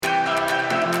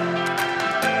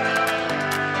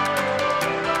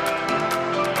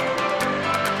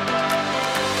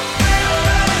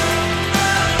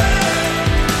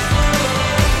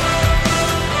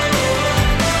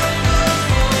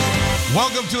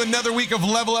Welcome to another week of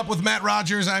Level Up with Matt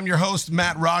Rogers. I'm your host,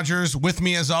 Matt Rogers. With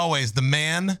me, as always, the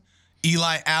man,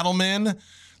 Eli Adelman.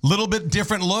 Little bit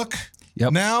different look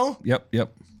now.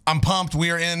 Yep. I'm pumped. We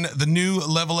are in the new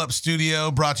Level Up studio,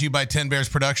 brought to you by 10 Bears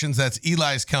Productions. That's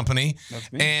Eli's company.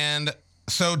 That's me. And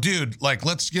so, dude, like,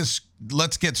 let's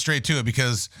get straight to it,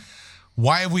 because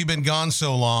why have we been gone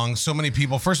so long? So many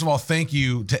people. First of all, thank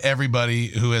you to everybody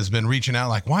who has been reaching out,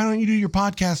 like, why don't you do your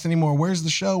podcast anymore? Where's the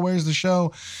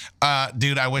show?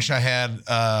 Dude, I wish I had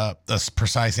a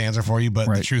precise answer for you, but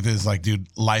the truth is, like, dude,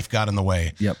 life got in the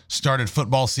way. Yep. Started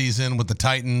football season with the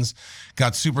Titans,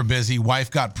 got super busy. Wife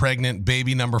got pregnant.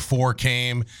 Baby number 4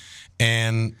 came,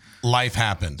 and life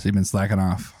happened. So you've been slacking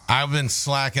off. I've been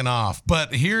slacking off.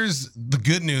 But here's the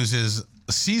good news is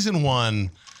season 1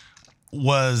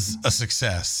 was a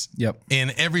success. Yep.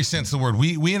 In every sense of the word.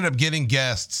 We ended up getting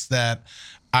guests that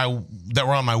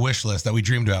were on my wish list that we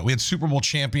dreamed about. We had Super Bowl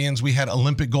champions, we had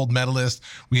Olympic gold medalists,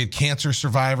 we had cancer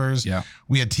survivors,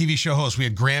 we had TV show hosts, we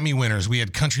had Grammy winners, we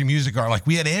had country music art, like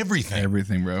we had everything.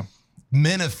 Everything, bro.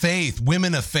 Men of faith,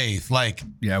 women of faith, like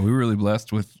we were really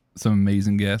blessed with some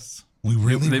amazing guests. We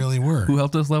really were. Who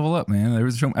helped us level up, man.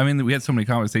 We had so many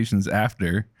conversations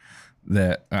after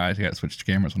that. I got to switch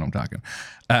cameras when I'm talking.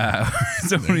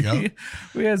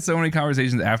 We had so many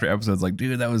conversations after episodes, like,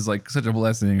 dude, that was like such a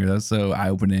blessing, or that was so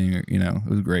eye-opening, or, it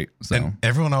was great. So and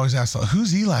everyone always asks,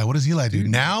 who's Eli? What does Eli do?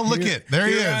 Now look at there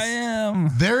he is. I am.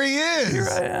 There he is. Here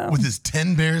I am. With his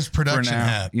 10 Bears production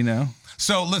hat.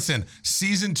 So listen,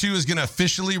 season 2 is going to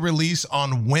officially release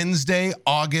on Wednesday,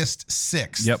 August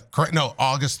 6th. Yep. Correct? No,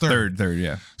 August 3rd. Third,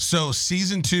 yeah. So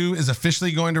season 2 is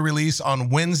officially going to release on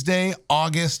Wednesday,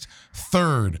 August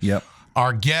 3rd. Yep.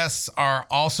 Our guests are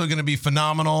also going to be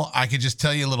phenomenal. I could just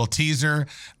tell you a little teaser.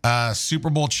 Super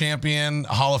Bowl champion,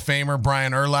 Hall of Famer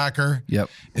Brian Urlacher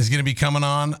is going to be coming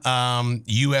on.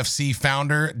 UFC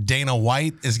founder Dana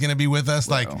White is going to be with us.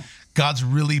 Wow. Like, God's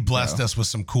really blessed us with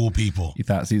some cool people. You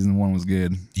thought season 1 was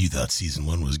good. You thought season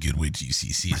 1 was good. Wait till you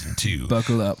see season 2.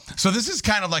 Buckle up. So this is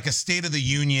kind of like a state of the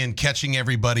union, catching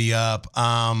everybody up.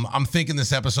 I'm thinking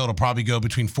this episode will probably go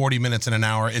between 40 minutes and an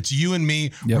hour. It's you and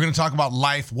me. We're going to talk about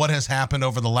life, what has happened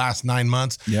over the last 9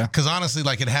 months. Yeah. Because honestly,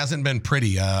 like, it hasn't been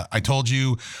pretty. I told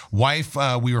you, wife,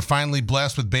 we were finally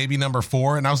blessed with baby number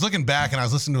 4. And I was looking back and I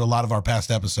was listening to a lot of our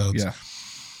past episodes. Yeah.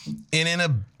 And in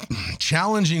a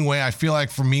challenging way, I feel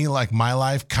like for me, like, my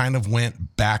life kind of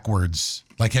went backwards.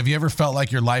 Like, have you ever felt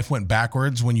like your life went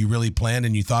backwards when you really planned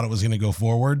and you thought it was going to go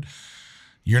forward?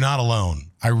 You're not alone.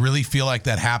 I really feel like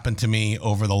that happened to me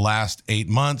over the last 8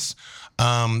 months.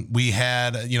 We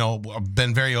had,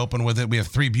 been very open with it. We have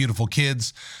 3 beautiful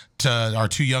kids. Our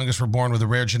 2 youngest were born with a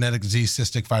rare genetic disease,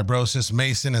 cystic fibrosis.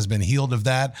 Mason has been healed of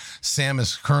that. Sam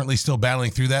is currently still battling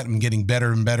through that and getting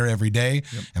better and better every day.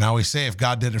 Yep. And I always say, if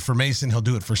God did it for Mason, he'll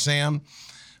do it for Sam.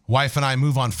 Wife and I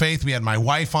move on faith. We had my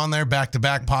wife on there,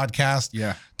 back-to-back podcast.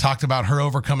 Yeah. Talked about her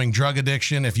overcoming drug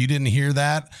addiction. If you didn't hear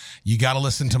that, you got to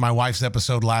listen to my wife's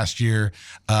episode last year.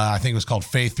 I think it was called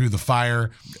Faith Through the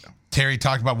Fire. Yeah. Terry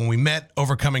talked about when we met,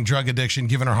 overcoming drug addiction,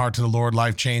 giving our heart to the Lord,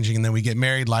 life-changing, and then we get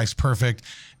married, life's perfect,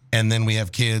 and then we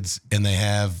have kids, and they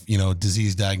have,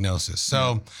 disease diagnosis.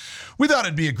 So we thought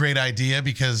it'd be a great idea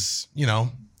because,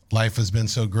 life has been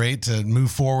so great to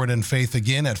move forward in faith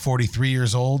again at 43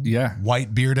 years old,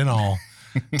 white beard and all,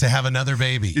 to have another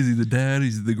baby. Is he the dad?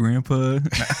 Is he the grandpa?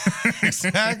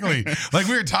 Exactly. Like,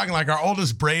 we were talking, like, our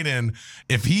oldest Braden,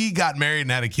 if he got married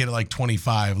and had a kid at like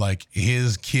 25, like,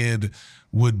 his kid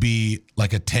would be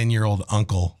like a 10-year-old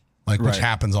uncle, like, which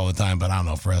happens all the time. But I don't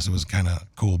know, for us, it was kind of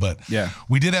cool. But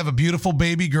we did have a beautiful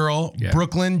baby girl,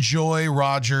 Brooklyn Joy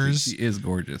Rogers. She is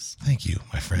gorgeous. Thank you,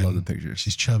 my friend. Love the picture.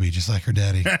 She's chubby, just like her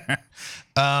daddy.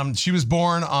 She was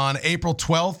born on April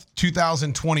 12th,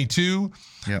 2022.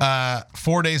 Yep.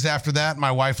 4 days after that,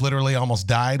 my wife literally almost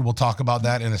died. We'll talk about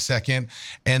that in a second.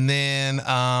 And then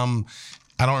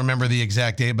I don't remember the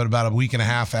exact date, but about a week and a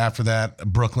half after that,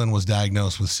 Brooklyn was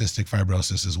diagnosed with cystic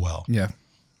fibrosis as well. Yeah.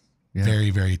 Very,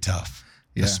 very tough.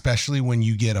 Yeah. Especially when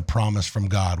you get a promise from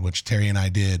God, which Terry and I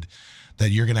did,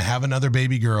 that you're going to have another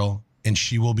baby girl and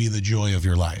she will be the joy of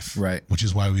your life. Right. Which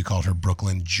is why we called her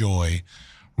Brooklyn Joy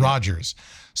Rogers.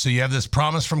 So you have this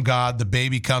promise from God, the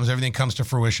baby comes, everything comes to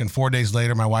fruition. 4 days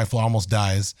later, my wife almost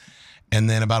dies. And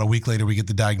then about a week later, we get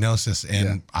the diagnosis.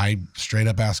 And I straight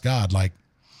up asked God, like,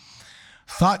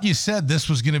 thought you said this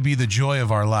was going to be the joy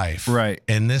of our life. Right.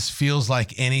 And this feels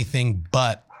like anything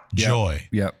but joy.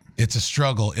 Yep. It's a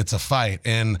struggle. It's a fight.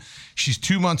 And she's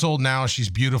 2 months old now. She's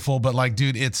beautiful. But like,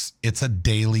 dude, it's a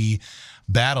daily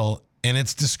battle. And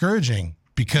it's discouraging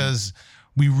because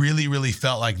we really, really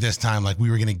felt like this time, like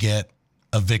we were going to get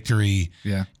a victory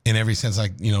Yeah. in every sense,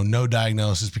 like, you know, no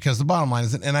diagnosis, because the bottom line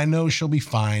is that, and I know she'll be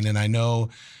fine, and I know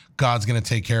God's going to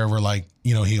take care of her like,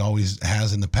 you know, he always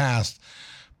has in the past.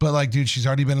 But like, dude, she's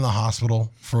already been in the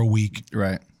hospital for a week.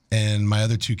 Right. And my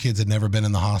other two kids had never been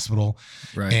in the hospital.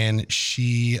 Right. And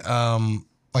she,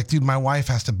 like, dude, my wife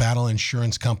has to battle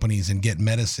insurance companies and get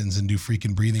medicines and do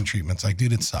freaking breathing treatments. Like,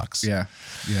 dude, it sucks. Yeah.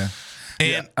 Yeah.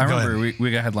 And I go remember ahead.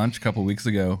 we had lunch a couple weeks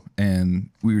ago, and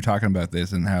we were talking about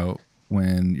this and how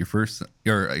when your first,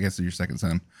 or I guess your second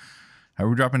son, how are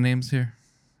we dropping names here?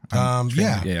 Yeah.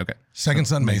 Yeah. Okay. Second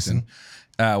son, Mason.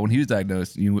 When he was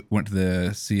diagnosed, you went to the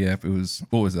CF. It was,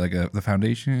 what was it, like the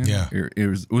foundation? Yeah. Or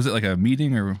was it like a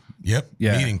meeting or? Yep.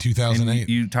 Yeah. Meeting 2008. And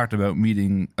you talked about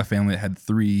meeting a family that had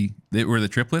three, they were the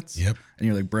triplets. Yep. And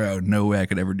you're like, bro, no way I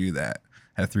could ever do that.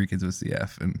 Had 3 kids with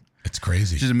CF. And It's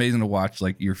crazy. it's just amazing to watch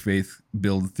like your faith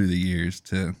build through the years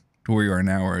to where you are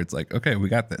now, where it's like, okay, we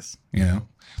got this, you know?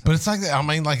 But it's like, I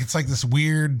mean, like, it's like this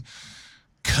weird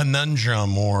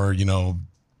conundrum, or, you know,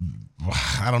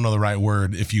 I don't know the right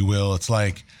word, if you will. It's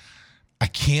like, I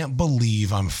can't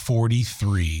believe I'm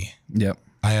 43. Yep.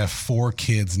 I have 4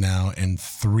 kids now, and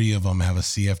 3 of them have a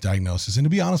CF diagnosis. And to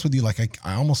be honest with you, like,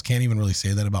 I almost can't even really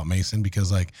say that about Mason,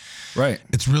 because like, Right.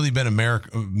 it's really been a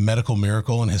medical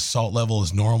miracle, and his salt level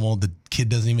is normal. The kid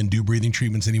doesn't even do breathing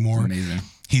treatments anymore. Amazing.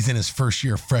 He's in his first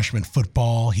year of freshman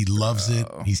football. He loves it.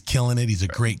 He's killing it. He's a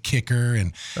great kicker,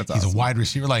 and That's he's awesome. a wide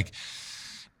receiver. Like,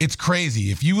 it's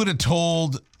crazy. If you would have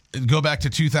go back to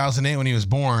 2008 when he was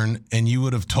born, and you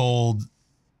would have told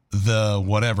the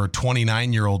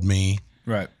 29-year-old me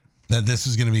Right. that this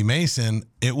is going to be Mason,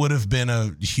 it would have been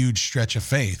a huge stretch of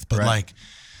faith. But Right. like,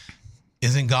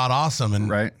 isn't God awesome? And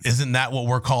Right. isn't that what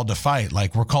we're called to fight?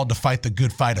 Like, we're called to fight the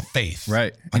good fight of faith.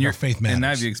 Right. Like, our faith matters. And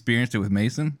now you experienced it with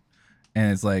Mason,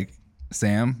 and it's like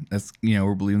Sam, that's, you know,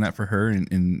 we're believing that for her,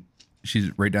 and she's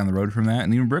right down the road from that.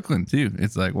 And even Brooklyn too.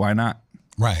 It's like, why not?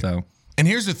 Right. So And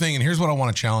here's the thing, and here's what I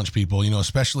want to challenge people, you know,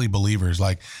 especially believers.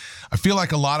 Like, I feel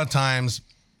like a lot of times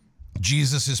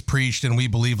Jesus is preached, and we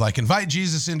believe, like, invite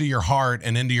Jesus into your heart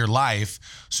and into your life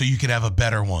so you could have a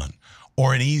better one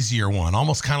or an easier one,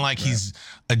 almost kind of like he's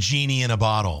a genie in a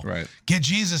bottle. Right. Get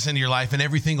Jesus into your life and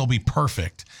everything will be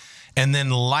perfect. And then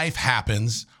life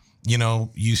happens. You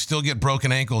know, you still get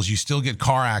broken ankles, you still get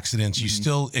car accidents, you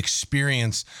still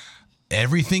experience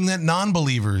everything that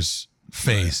non-believers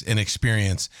face and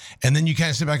experience. And then you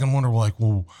kind of sit back and wonder, like,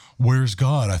 well, where's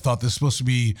God? I thought this was supposed to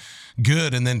be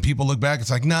good. And then people look back,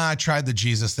 it's like, nah, I tried the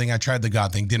Jesus thing, I tried the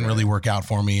God thing, didn't really work out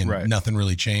for me, and nothing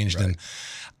really changed. And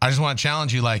I just want to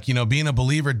challenge you, like, you know, being a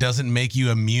believer doesn't make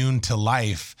you immune to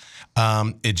life.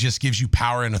 It just gives you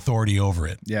power and authority over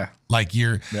it. yeah. Like,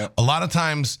 a lot of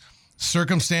times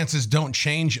circumstances don't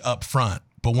change up front,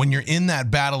 but when you're in that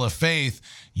battle of faith,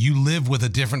 you live with a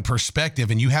different perspective,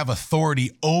 and you have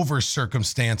authority over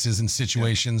circumstances and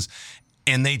situations,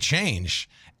 and they change.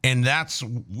 And that's,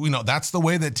 you know, that's the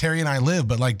way that Terry and I live.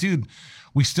 But like, dude,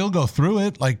 we still go through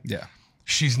it. Like,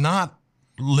 she's not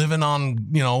living on,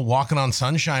 you know, walking on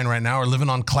sunshine right now, or living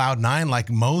on cloud 9 like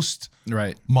most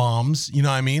Right. moms, you know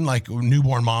what I mean? Like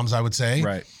newborn moms, I would say.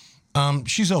 Right.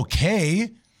 She's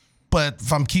okay, but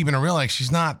if I'm keeping it real, like,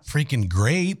 she's not freaking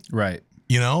great. Right.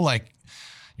 You know, like,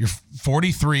 you're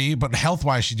 43, but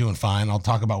health-wise, she's doing fine. I'll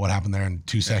talk about what happened there in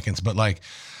 2 seconds. But like,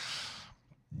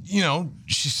 you know,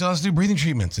 she still has to do breathing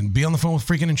treatments and be on the phone with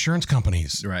freaking insurance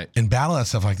companies. Right. And battle that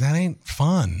stuff. Like, that ain't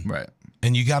fun. Right.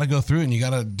 And you got to go through it, and you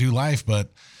got to do life.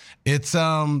 But it's,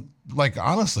 like,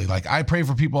 honestly, like, I pray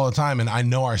for people all the time, and I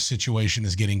know our situation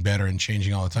is getting better and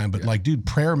changing all the time. But like, dude,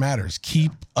 prayer matters.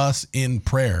 Keep us in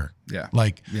prayer. Yeah.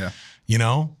 Like, Yeah. you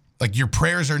know, like, your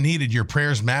prayers are needed. Your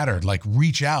prayers matter. Like,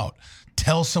 reach out.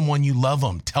 Tell someone you love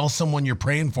them. Tell someone you're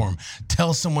praying for them.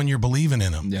 Tell someone you're believing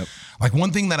in them. Yep. Like,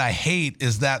 one thing that I hate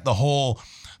is that the whole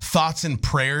thoughts and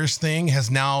prayers thing has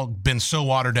now been so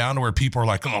watered down to where people are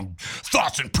like, oh,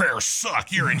 thoughts and prayers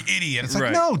suck. You're an idiot. It's like,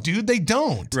 Right. no, dude, they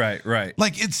don't. Right. Right.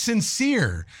 Like, it's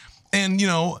sincere. And, you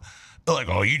know, they're like,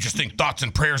 oh, you just think thoughts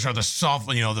and prayers are the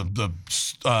solve, you know, the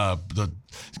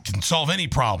can solve any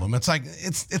problem. It's like,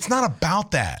 it's not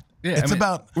about that. Yeah, It's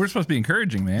about, we're supposed to be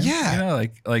encouraging, man. Yeah. You know,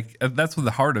 like that's what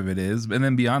the heart of it is. And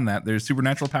then beyond that, there's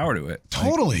supernatural power to it. Like,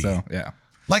 Totally. so, yeah.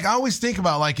 like, I always think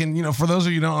about, like, and, you know, for those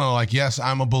of you who don't know, like, yes,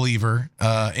 I'm a believer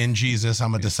in Jesus.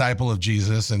 I'm a disciple of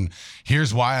Jesus. And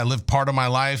here's why: I lived part of my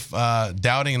life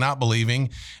doubting and not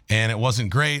believing, and it wasn't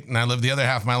great. And I lived the other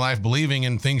half of my life believing,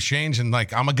 and things changed. And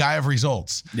like, I'm a guy of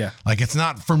results. Yeah. Like, it's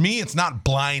not, for me, it's not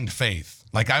blind faith.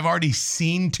 Like, I've already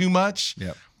seen too much.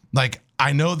 Yep. Like,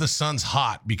 I know the sun's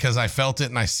hot because I felt it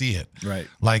and I see it. Right.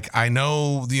 Like I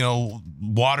know,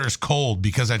 water's cold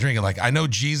because I drink it. Like I know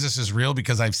Jesus is real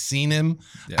because I've seen him.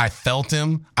 Yeah. I felt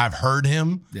him. I've heard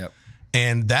him. Yep.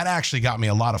 And that actually got me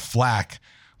a lot of flack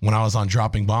when I was on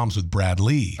Dropping Bombs with Brad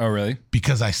Lee. Oh, really?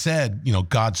 Because I said,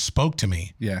 God spoke to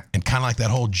me. Yeah. And kind of like that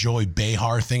whole Joy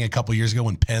Behar thing a couple years ago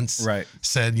when Pence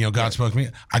said, God spoke to me.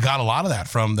 I got a lot of that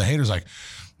from the haters like,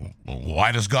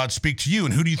 why does God speak to you?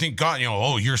 And who do you think God,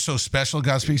 you're so special.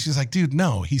 God speaks. He's like, dude,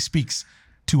 no, he speaks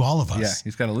to all of us. Yeah.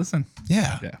 He's got to listen.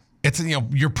 Yeah. Yeah. It's,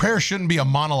 your prayer shouldn't be a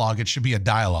monologue. It should be a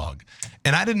dialogue.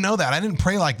 And I didn't know that. I didn't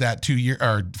pray like that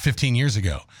 15 years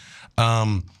ago.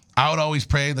 I would always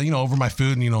pray, over my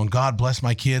food and God bless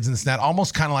my kids and this and that,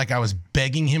 almost kind of like I was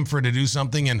begging him to do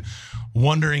something and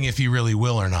wondering if he really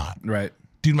will or not. Right.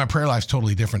 Dude, my prayer life's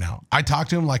totally different now. I talk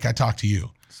to him like I talk to you.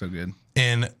 So good.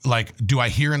 And like, do I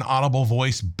hear an audible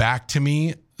voice back to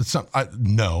me?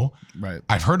 No. Right.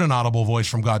 I've heard an audible voice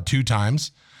from God 2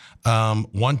 times.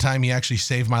 One time he actually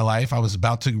saved my life. I was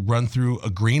about to run through a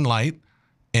green light,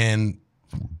 and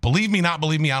believe me, not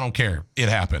believe me, I don't care. It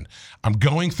happened. I'm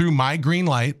going through my green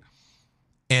light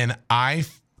and I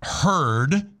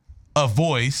heard a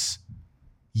voice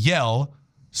yell,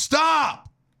 "Stop!"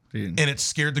 Dude. And it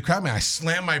scared the crap out of me. I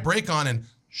slammed my brake on and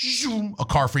zoom, a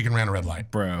car freaking ran a red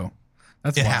light. Bro,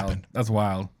 that's It wild. happened. That's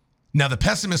wild. Now the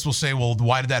pessimist will say, well,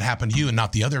 why did that happen to you and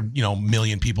not the other,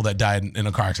 million people that died in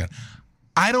a car accident?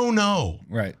 I don't know.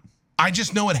 Right. I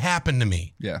just know it happened to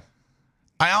me. Yeah.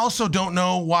 I also don't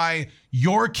know why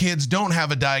your kids don't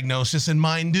have a diagnosis and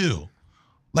mine do.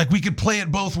 Like we could play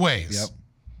it both ways.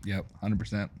 Yep.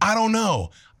 100%. I don't know.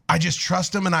 I just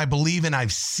trust them and I believe and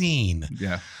I've seen.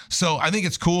 Yeah. So I think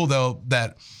it's cool though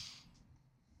that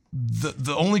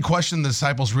the only question the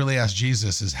disciples really asked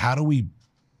Jesus is, how do we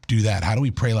do that? How do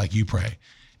we pray like you pray?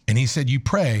 And he said, you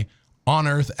pray on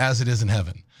earth as it is in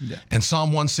heaven. Yeah. And Psalm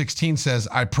 116 says,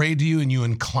 I prayed to you and you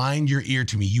inclined your ear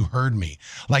to me. You heard me.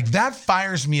 Like that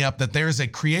fires me up that there is a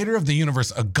creator of the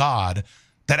universe, a God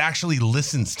that actually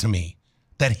listens to me,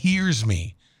 that hears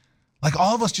me. Like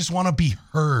all of us just want to be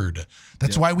heard.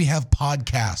 That's why we have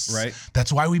podcasts. Right.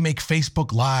 That's why we make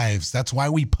Facebook Lives. That's why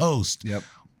we post. Yep.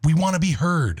 We want to be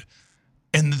heard.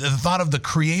 And the thought of the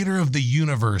creator of the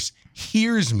universe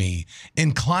hears me,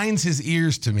 inclines his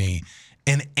ears to me,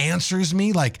 and answers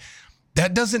me, like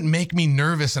that doesn't make me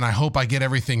nervous and I hope I get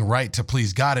everything right to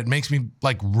please God. It makes me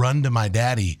like run to my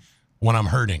daddy when I'm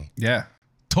hurting. Yeah.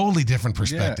 Totally different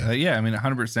perspective. Yeah. I mean,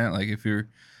 100%. Like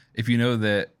if you know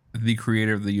that the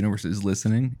creator of the universe is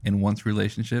listening and wants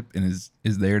relationship and is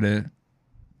there to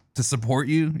support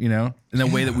you, in a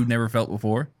way that we've never felt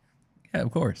before. Yeah,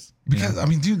 of course. Because I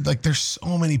mean, dude, like there's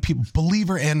so many people,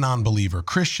 believer and non-believer,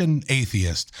 Christian,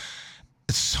 atheist.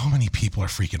 So many people are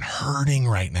freaking hurting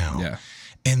right now. Yeah.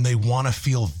 And they want to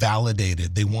feel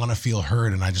validated. They want to feel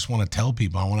heard. And I just want to tell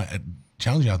people, I want to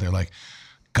challenge you out there, like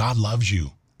God loves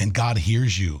you and God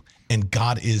hears you and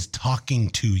God is talking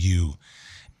to you,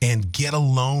 and get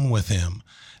alone with him.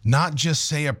 Not just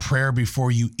say a prayer before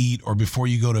you eat or before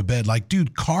you go to bed. Like,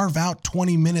 dude, carve out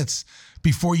 20 minutes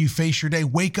before you face your day.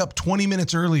 Wake up 20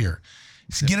 minutes earlier.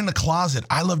 Get in a closet.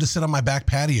 I love to sit on my back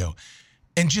patio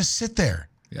and just sit there.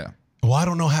 Yeah. Well, I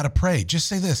don't know how to pray. Just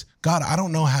say this: God, I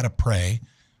don't know how to pray.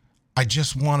 I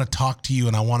just want to talk to you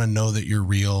and I want to know that you're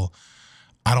real.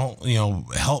 I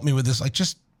don't, help me with this. Like,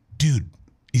 just, dude,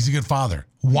 he's a good father.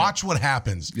 Watch what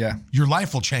happens. Yeah. Your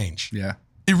life will change. Yeah.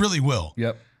 It really will.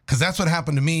 Yep. Because that's what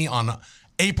happened to me on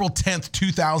April 10th,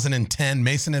 2010.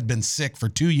 Mason had been sick for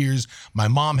 2 years. My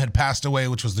mom had passed away,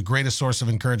 which was the greatest source of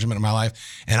encouragement in my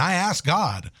life. And I asked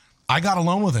God, I got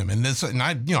alone with him. And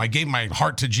I gave my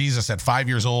heart to Jesus at 5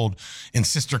 years old in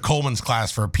Sister Coleman's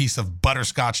class for a piece of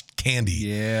butterscotch candy.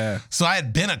 Yeah. So I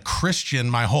had been a Christian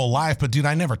my whole life, but dude,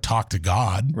 I never talked to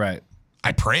God. Right.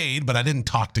 I prayed, but I didn't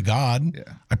talk to God.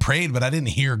 Yeah. I prayed, but I didn't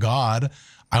hear God.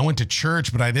 I went to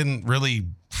church, but I didn't really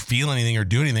feel anything or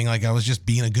do anything. Like I was just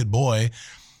being a good boy.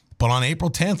 But on April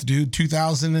 10th, dude,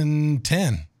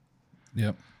 2010,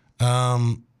 Yep.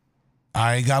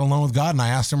 I got alone with God and I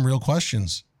asked him real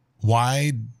questions.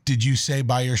 Why did you say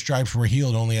by your stripes we're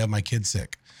healed, only have my kids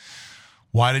sick?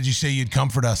 Why did you say you'd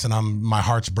comfort us and my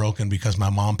heart's broken because my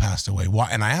mom passed away? Why?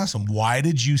 And I asked him, why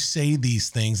did you say these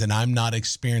things and I'm not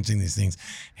experiencing these things?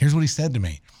 Here's what he said to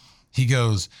me. He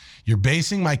goes, you're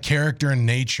basing my character and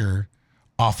nature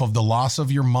off of the loss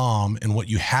of your mom and what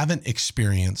you haven't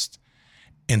experienced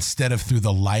instead of through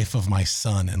the life of my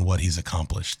son and what he's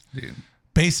accomplished. Dude.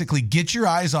 Basically, get your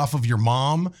eyes off of your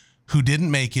mom who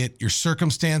didn't make it, your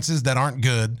circumstances that aren't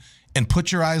good, and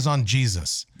put your eyes on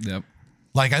Jesus. Yep.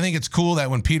 Like, I think it's cool that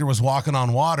when Peter was walking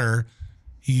on water,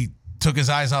 he took his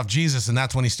eyes off Jesus, and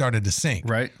that's when he started to sink.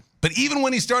 Right. But even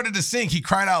when he started to sink, he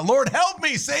cried out, Lord, help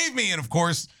me, save me. And of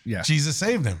course, Jesus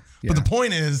saved him. Yeah. But the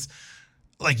point is,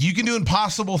 like, you can do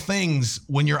impossible things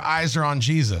when your eyes are on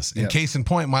Jesus. In case in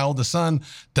point, my oldest son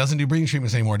doesn't do breathing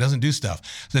treatments anymore, doesn't do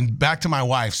stuff. Then back to my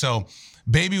wife. So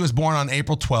baby was born on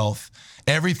April 12th.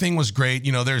 Everything was great.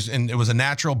 You know, and it was a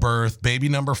natural birth, baby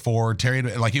number 4, Terry,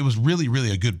 like it was really,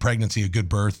 really a good pregnancy, a good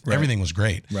birth. Right. Everything was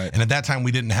great. Right. And at that time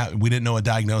we didn't know a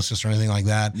diagnosis or anything like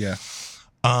that. Yeah.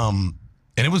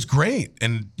 And it was great.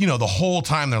 And, you know, the whole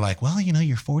time they're like, well, you know,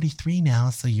 you're 43 now,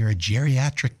 so you're a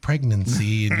geriatric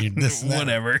pregnancy and you're this and that.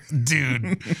 Whatever.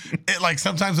 Dude. Like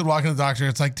sometimes I'd walk in the doctor,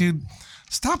 it's like, dude,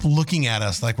 stop looking at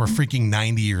us like we're freaking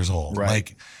 90 years old. Right.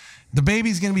 Like the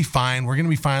baby's going to be fine. We're going to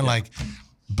be fine. Like,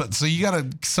 but so you got to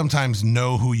sometimes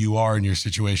know who you are in your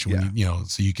situation when you know,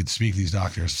 so you could speak to these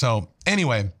doctors. So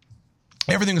anyway,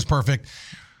 everything was perfect.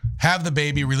 Have the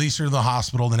baby, release her to the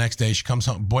hospital the next day. She comes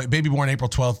home, baby born April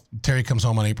 12th. Terry comes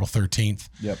home on April 13th.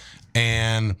 Yep.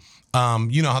 And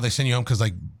you know how they send you home because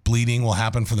like bleeding will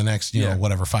happen for the next, you know,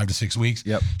 whatever, 5 to 6 weeks.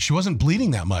 Yep. She wasn't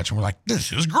bleeding that much. And we're like,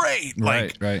 this is great.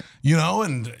 Like, right. You know,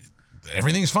 and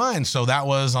everything's fine. So that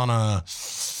was on a,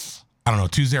 I don't know,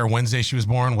 Tuesday or Wednesday she was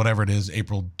born, whatever it is,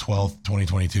 April 12th,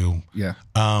 2022. Yeah.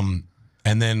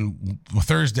 And then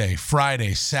Thursday,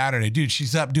 Friday, Saturday, dude,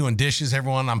 she's up doing dishes.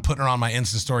 Everyone, I'm putting her on my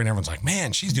Insta story and everyone's like,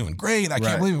 man, she's doing great. I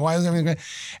can't believe it. Why is everything great?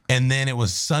 And then it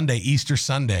was Sunday, Easter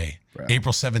Sunday,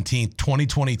 April 17th,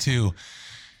 2022.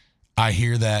 I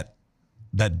hear that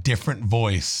different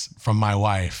voice from my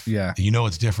wife. Yeah. You know,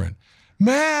 it's different.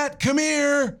 Matt, come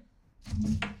here.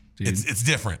 Dude. It's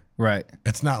different. Right.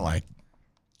 It's not like,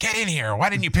 get in here.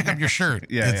 Why didn't you pick up your shirt?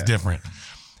 It's different.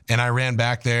 And I ran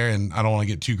back there, and I don't want to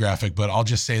get too graphic, but I'll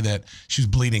just say that she was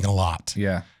bleeding a lot.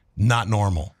 Yeah. Not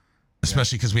normal,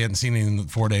 especially because we hadn't seen it in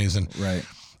 4 days. And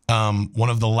one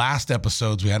of the last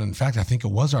episodes we had, in fact, I think it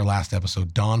was our last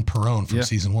episode, Dawn Perone from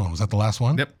season 1. Was that the last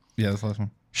one? Yep. Yeah, that's the last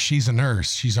one. She's a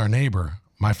nurse. She's our neighbor.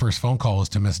 My first phone call was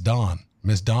to Miss Dawn.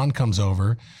 Miss Dawn comes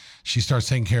over. She starts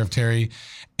taking care of Terry,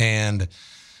 and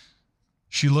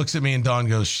she looks at me, and Dawn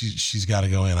goes, she's got to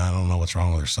go in. I don't know what's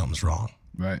wrong with her. Something's wrong.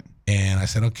 Right. And I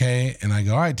said, okay. And I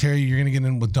go, all right, Terry, you're going to get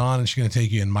in with Dawn and she's going to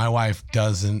take you. And my wife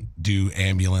doesn't do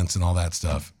ambulance and all that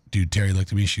stuff. Dude, Terry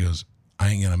looked at me. She goes, I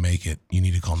ain't going to make it. You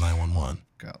need to call 911.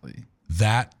 Golly.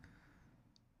 That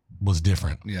was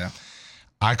different. Yeah.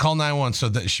 I call 911. So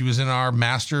that she was in our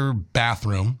master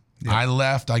bathroom. Yep. I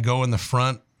left. I go in the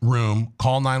front room,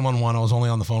 call 911. I was only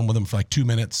on the phone with them for like 2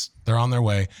 minutes. They're on their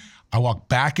way. I walk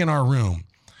back in our room.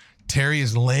 Terry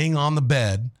is laying on the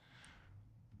bed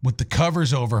with the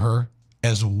covers over her,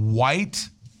 as white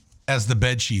as the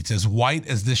bed sheets, as white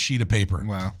as this sheet of paper.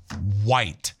 Wow.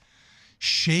 White.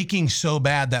 Shaking so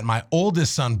bad that my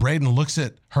oldest son, Braden, looks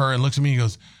at her and looks at me and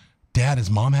goes, Dad, is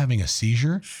mom having a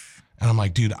seizure? And I'm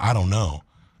like, dude, I don't know.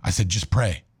 I said, just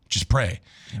pray. Just pray.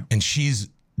 Yeah. And she's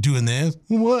doing this.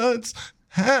 What's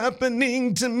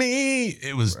happening to me?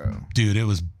 It was, dude, it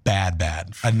was bad.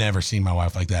 I'd never seen my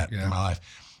wife like that in my life.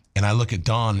 And I look at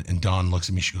Dawn, and Dawn looks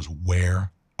at me. She goes,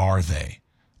 where are they?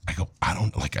 I go, I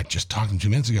don't, like, I just talked to them 2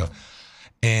 minutes ago.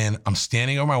 And I'm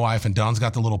standing over my wife, and Dawn's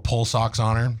got the little pull socks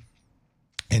on her.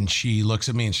 And she looks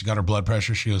at me, and she got her blood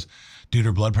pressure. She goes, dude,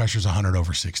 her blood pressure's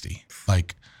 100/60.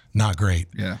 Like, not great.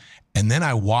 Yeah. And then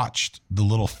I watched the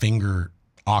little finger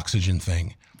oxygen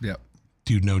thing. Yep.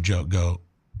 Dude, no joke, go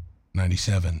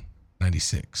 97,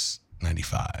 96,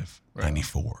 95,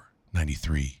 94,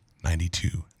 93, 92,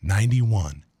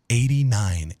 91,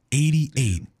 89,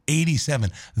 88,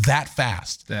 87, that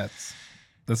fast. That's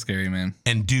scary, man.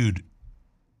 And dude,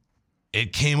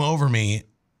 it came over me,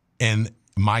 and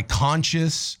my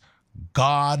conscious,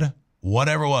 God,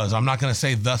 whatever it was, I'm not going to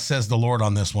say thus says the Lord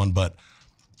on this one, but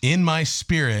in my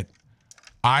spirit,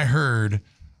 I heard,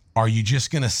 are you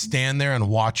just going to stand there and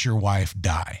watch your wife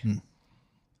die?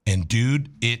 And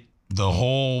dude, the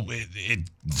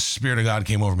Spirit of God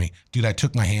came over me. Dude, I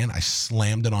took my hand, I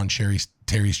slammed it on Terry's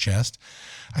chest.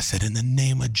 I said, in the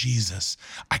name of Jesus,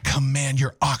 I command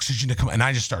your oxygen to come. And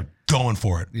I just started going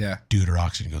for it. Yeah. Dude, her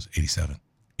oxygen goes 87,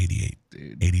 88,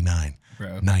 dude. 89,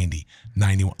 90,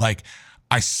 91. Like,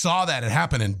 I saw that it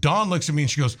happened. And Dawn looks at me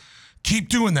and she goes, keep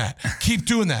doing that. Keep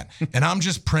doing that. And I'm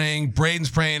just praying. Braden's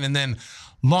praying. And then,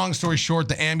 long story short,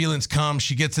 the ambulance comes.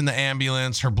 She gets in the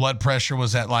ambulance. Her blood pressure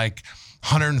was at like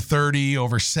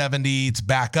 130/70. It's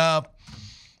back up.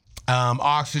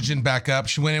 Oxygen back up.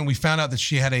 She went in. We found out that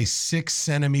she had a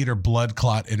 6-centimeter blood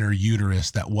clot in her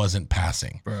uterus that wasn't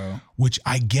passing. Bro. Which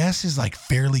I guess is like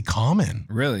fairly common.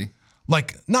 Really?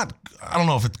 like not, I don't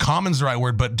know if it's common's the right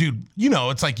word, but dude, you know,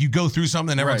 it's like you go through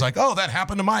something and everyone's Right. like, oh, that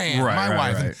happened to my aunt, my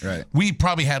wife. And we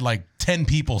probably had like 10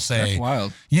 people say, That's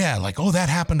wild. yeah, like, oh, that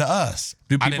happened to us.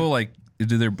 Do people like,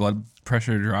 do their blood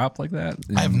pressure drop like that?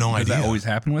 I have no Does idea. that always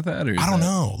happen with that? Or I don't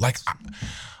know. Like,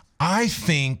 I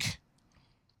think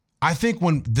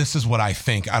when, this is what I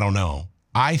think, I don't know.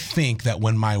 I think that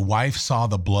when my wife saw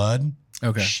the blood,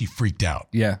 Okay. she freaked out.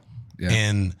 Yeah. Yeah.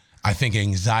 And I think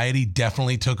anxiety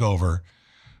definitely took over.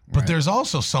 But there's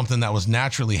also something that was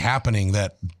naturally happening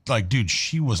that, like, dude,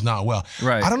 she was not well.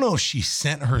 Right. I don't know if she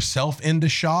sent herself into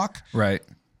shock Right.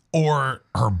 or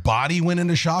her body went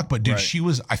into shock, but dude,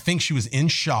 Right. I think she was in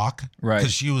shock Right.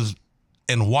 because she was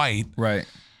in white. Right.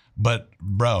 But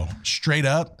bro, straight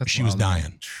up, she was wild,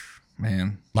 dying.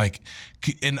 Man. Like,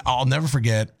 and I'll never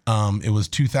forget, it was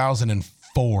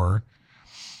 2004.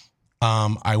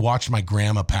 I watched my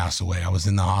grandma pass away. I was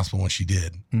in the hospital when she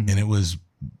did. Mm-hmm. And it was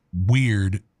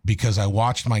weird because I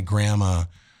watched my grandma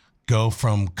go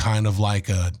from kind of like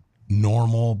a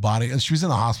normal body. She was in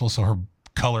the hospital, so her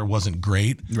color wasn't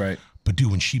great. Right. But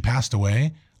dude, when she passed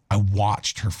away, I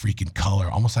watched her freaking color,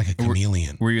 almost like a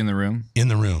chameleon, Were you in the room? in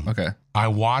the room. Okay. I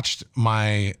watched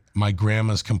my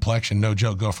grandma's complexion, no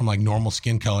joke, go from like normal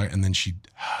skin color, and then she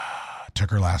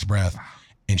took her last breath,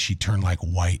 and she turned like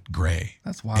white gray.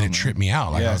 That's wild. And it man. tripped me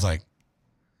out. Like Yeah. I was like,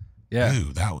 Yeah.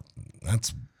 dude,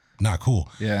 that's not cool.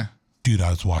 Yeah. Dude, I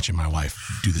was watching my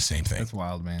wife do the same thing. That's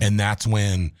wild, man. And that's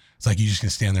when it's like, you just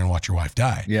gonna stand there and watch your wife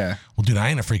die. Yeah. Well, dude, I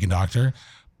ain't a freaking doctor,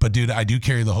 but dude, I do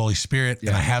carry the Holy Spirit and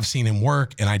I have seen him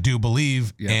work and I do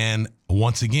believe. Yeah. And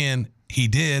once again, he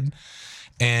did.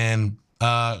 And,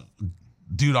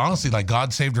 dude, honestly, like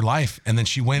God saved her life. And then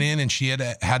she went in and she had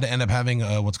to end up having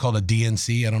what's called a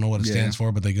DNC. I don't know what it stands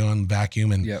for, but they go and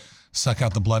vacuum and Yep. suck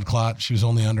out the blood clot. She was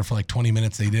only under for like 20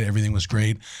 minutes. They did. Everything was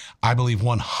great. I believe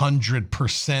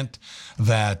 100%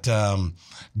 that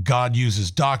God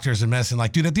uses doctors and medicine.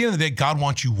 Like, dude, at the end of the day, God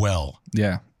wants you well.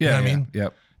 Yeah. You Yeah. know what I mean?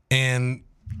 Yep. And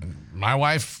my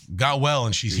wife got well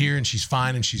and she's here and she's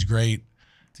fine and she's great.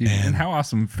 Dude, and how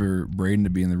awesome for Braden to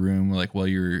be in the room, like while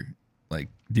you're like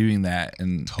doing that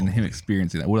and him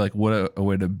experiencing that. What a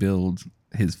way to build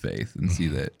his faith and see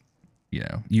that, you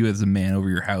know, you as a man over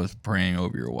your house praying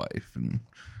over your wife, and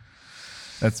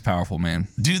that's powerful, man.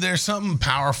 Dude, there's something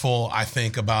powerful, I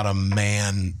think, about a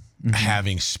man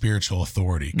having spiritual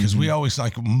authority. Because we always,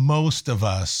 like most of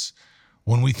us,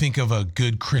 when we think of a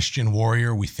good Christian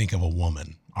warrior, we think of a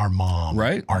woman, our mom,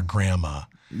 Right. our grandma.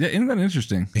 Yeah, isn't that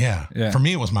interesting? Yeah. Yeah. For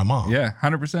me, it was my mom. Yeah,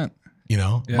 100%. You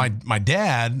know, Yeah. my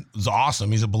dad was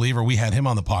awesome. He's a believer. We had him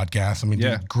on the podcast. I mean,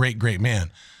 Yeah. dude, great man.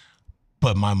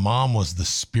 But my mom was the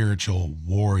spiritual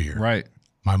warrior. Right.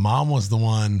 My mom was the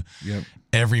one. Yep.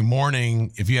 Every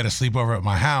morning, if you had a sleepover at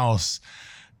my house,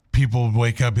 people would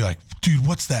wake up and be like, dude,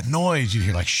 what's that noise? You'd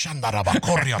hear like,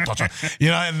 "Shandarabakoria," you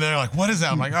know, and they're like, what is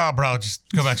that? I'm like, oh, bro, just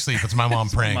go back to sleep. It's my mom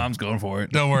praying. Mom's going for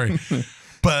it. Don't worry.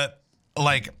 But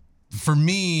like, for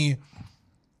me,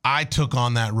 I took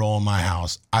on that role in my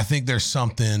house. I think there's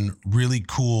something really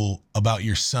cool about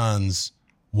your sons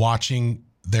watching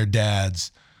their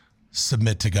dads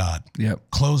submit to God. Yep.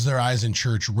 Close their eyes in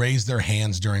church, raise their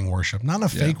hands during worship, not in a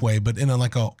fake way, but in a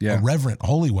reverent,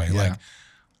 holy way. Yeah. Like,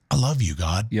 I love you,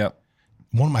 God. Yep.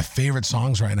 One of my favorite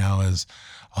songs right now is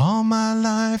 "All My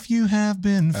Life You Have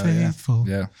Been Faithful.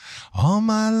 Yeah. All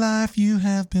my life you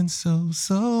have been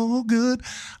so good."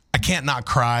 I can't not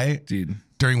cry Dude.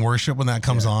 during worship when that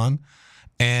comes on.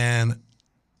 And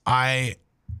I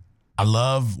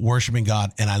love worshiping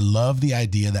God, and I love the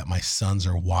idea that my sons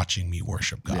are watching me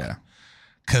worship God. Yeah.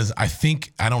 Because I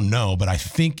think, I don't know, but I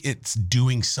think it's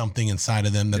doing something inside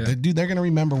of them that they're going to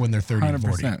remember when they're 30 and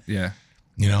 40. 100%. Yeah.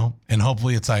 You know? And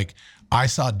hopefully it's like, I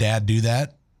saw dad do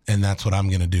that, and that's what I'm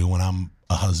going to do when I'm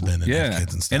a husband and have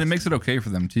kids and stuff. And it makes it okay for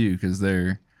them too, because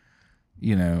they're,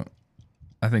 you know,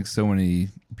 I think so many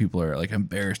people are like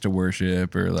embarrassed to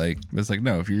worship, or like, it's like,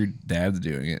 no, if your dad's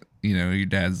doing it, you know, your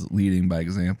dad's leading by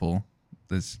example,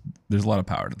 there's a lot of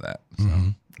power to that. So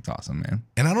it's awesome, man.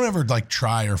 And I don't ever like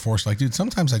try or force, like, dude,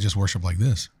 sometimes I just worship like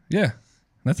this. Yeah.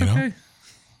 That's You know?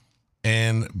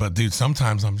 okay. But dude,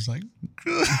 sometimes I'm just like,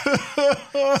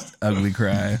 Ugly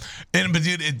cry. but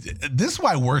dude, this is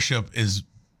why worship is,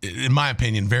 in my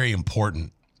opinion, very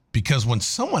important. Because when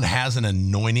someone has an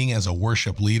anointing as a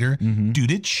worship leader,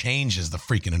 dude, it changes the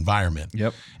freaking environment.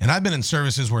 Yep. And I've been in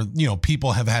services where, you know,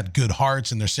 people have had good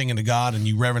hearts and they're singing to God and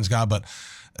you reverence God, but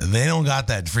they don't got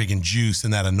that freaking juice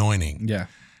and that anointing. Yeah.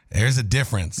 There's a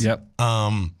difference. Yep.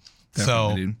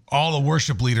 So dude. all the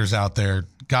worship leaders out there,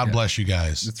 God bless you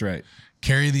guys. That's right.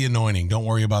 Carry the anointing. Don't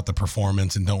worry about the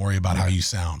performance and don't worry about how you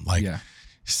sound. Like, Yeah.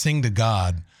 sing to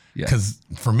God. Yeah. Because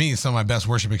for me, some of my best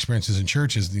worship experiences in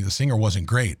church is the singer wasn't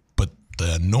great, but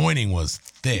the anointing was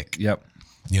thick. Yep.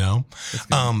 You know?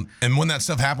 And when that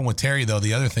stuff happened with Terry, though,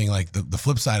 the other thing, like the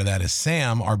flip side of that is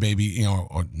Sam, our baby, you know,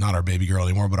 or not our baby girl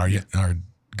anymore, but our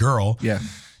girl. Yeah.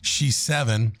 She's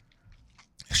 7.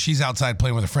 She's outside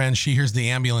playing with a friend. She hears the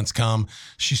ambulance come.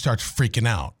 She starts freaking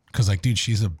out. Because, like, dude,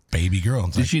 she's a baby girl.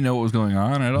 Did she know what was going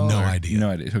on at all? No idea. No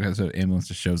idea. Okay, so the ambulance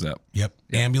just shows up. Yep.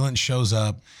 Ambulance shows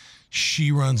up.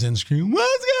 She runs in, screaming,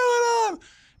 "What's going on?"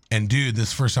 And, dude, this is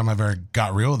the first time I've ever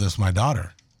got real with this, my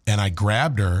daughter. And I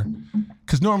grabbed her.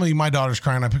 Because normally my daughter's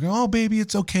crying. I pick her, "Oh, baby,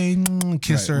 it's okay."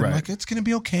 Kiss her. I'm like, "It's going to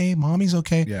be okay. Mommy's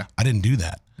okay." Yeah. I didn't do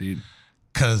that. Dude.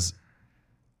 Because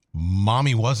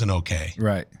mommy wasn't okay.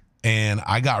 Right. And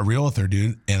I got real with her,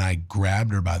 dude. And I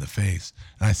grabbed her by the face.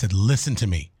 And I said, "Listen to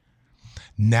me.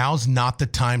 Now's not the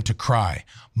time to cry.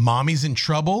 Mommy's in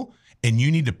trouble, and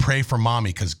you need to pray for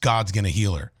mommy because God's going to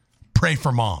heal her. Pray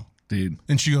for mom." Dude.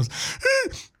 And she goes,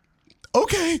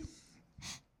 "Okay."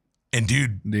 And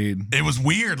dude, it was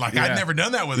weird. Like, I'd never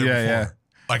done that with her before. Yeah.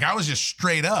 Like, I was just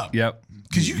straight up. Yep.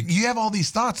 Because you have all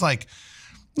these thoughts like,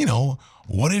 you know,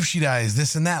 what if she dies,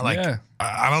 this and that? Like,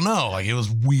 I don't know. Like, it was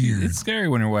weird. It's scary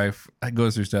when your wife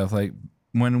goes through stuff. Like,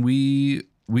 when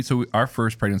our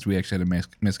first pregnancy, we actually had a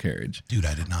miscarriage. Dude,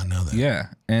 I did not know that. Yeah.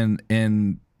 And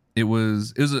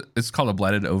it's called a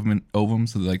blighted ovum.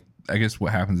 So, like, I guess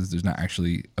what happens is there's not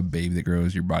actually a baby that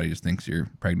grows. Your body just thinks you're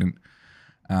pregnant.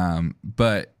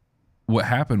 But what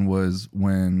happened was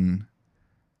when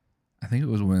Liz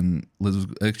was,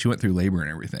 like, she went through labor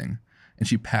and everything, and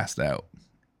she passed out.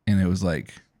 And it was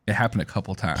like, it happened a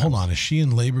couple times. Hold on. Is she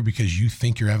in labor because you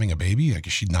think you're having a baby? Like,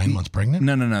 is she 9 months pregnant?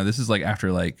 No. This is like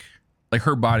after like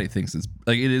her body thinks it's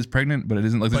like it is pregnant, but it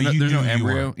isn't. Like, there's no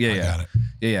embryo. I got it.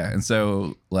 Yeah. And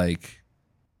so, like,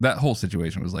 that whole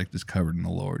situation was like just covered in the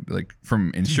Lord, like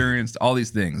from insurance to all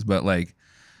these things. But like,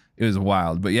 it was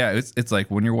wild. But yeah, it's like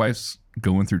when your wife's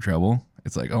going through trouble,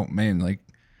 it's like, oh man, like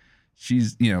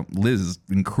she's, you know, Liz is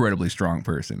an incredibly strong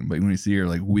person, but when you see her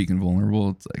like weak and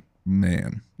vulnerable, it's like,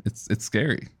 man, it's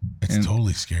scary. It's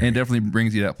totally scary. And it definitely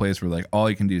brings you to that place where like all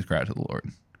you can do is cry to the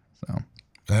Lord. So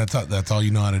that's all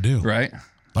you know how to do. Right.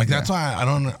 Like, that's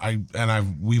why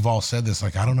we've all said this,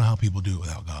 like, I don't know how people do it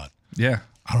without God. Yeah.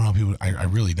 I don't know how people, I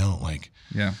really don't. Like,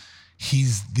 yeah,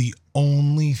 he's the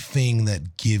only thing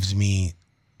that gives me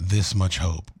this much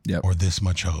hope. Yep. Or this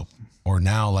much hope. Or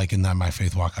now, like, in my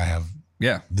faith walk, I have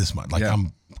this much. Like,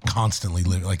 I'm constantly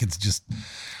living. Like, it's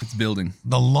building.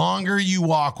 The longer you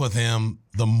walk with him,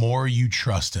 the more you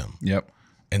trust him. Yep.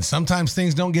 And sometimes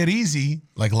things don't get easy.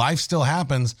 Like, life still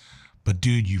happens. But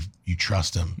dude, you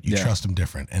trust him. You trust him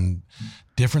different, and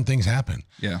different things happen.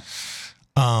 Yeah.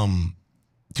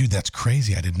 Dude, that's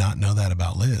crazy. I did not know that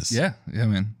about Liz. Yeah,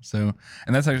 man. So,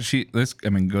 and that's actually this. I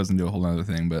mean, goes into a whole other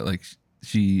thing, but like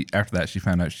she after that, she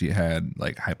found out she had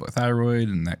like hypothyroid,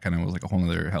 and that kind of was like a whole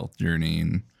other health journey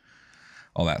and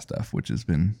all that stuff, which has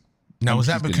been. Now, was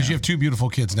that because you have 2 beautiful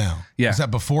kids now? Yeah. Was that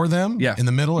before them? Yeah. In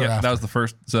the middle or after? That was the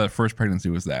first. So the first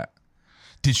pregnancy was that.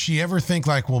 Did she ever think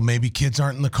like, well, maybe kids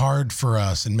aren't in the card for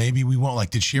us, and maybe we won't?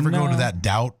 Like, did she ever go to that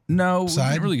doubt? No, side? We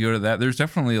didn't really go to that. There's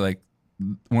definitely like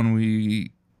when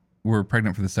we were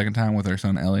pregnant for the second time with our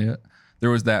son Elliot,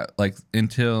 there was that like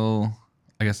until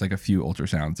I guess like a few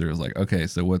ultrasounds. There was like, okay,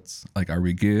 so what's like, are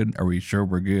we good? Are we sure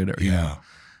we're good? Or, you know?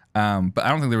 But I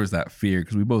don't think there was that fear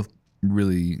because we both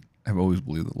really have always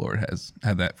believed the Lord has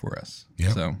had that for us.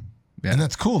 Yeah. So. Yeah. And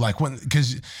that's cool. Like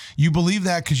because you believe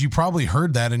that because you probably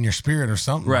heard that in your spirit or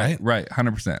something, right? Right.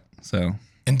 100%. So.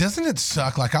 And doesn't it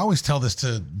suck? Like, I always tell this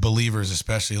to believers,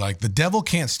 especially, like, the devil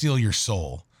can't steal your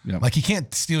soul. Yep. Like, he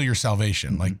can't steal your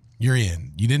salvation. Like, you're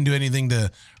in. You didn't do anything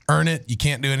to earn it. You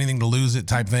can't do anything to lose it,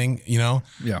 type thing, you know?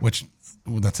 Yeah. Which,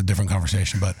 that's a different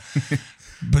conversation. But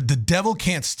but the devil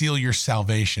can't steal your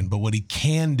salvation. But what he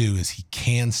can do is he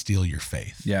can steal your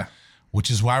faith. Yeah. Which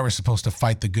is why we're supposed to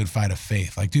fight the good fight of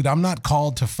faith. Like, dude, I'm not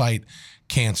called to fight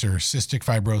cancer, cystic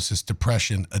fibrosis,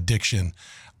 depression, addiction.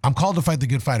 I'm called to fight the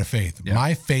good fight of faith. Yeah.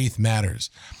 My faith matters.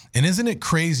 And isn't it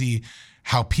crazy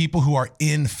how people who are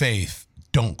in faith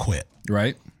don't quit?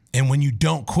 Right. And when you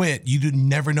don't quit, you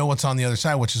never know what's on the other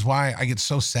side, which is why I get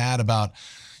so sad about,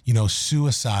 you know,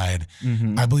 suicide.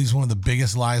 Mm-hmm. I believe is one of the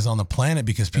biggest lies on the planet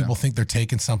because people think they're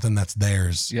taking something that's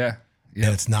theirs. Yeah. Yep.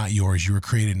 And it's not yours. You were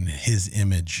created in his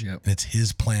image. Yep. And it's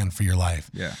his plan for your life.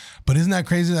 Yeah. But isn't that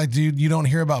crazy? Like, dude, you don't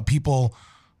hear about people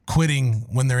quitting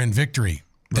when they're in victory.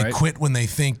 They quit when they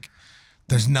think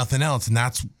there's nothing else. And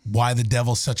that's why the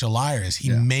devil's such a liar is he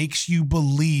makes you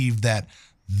believe that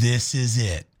this is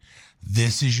it.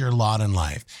 this is your lot in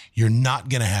life. You're not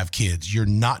going to have kids. You're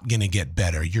not going to get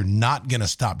better. You're not going to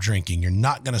stop drinking. You're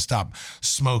not going to stop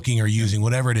smoking or using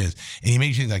whatever it is. And he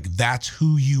makes you think like that's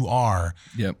who you are.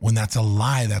 Yep. When that's a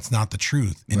lie, that's not the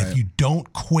truth. And Right. if you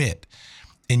don't quit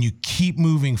and you keep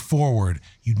moving forward,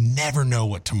 you never know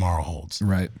what tomorrow holds.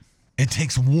 Right. It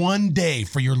takes one day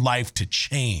for your life to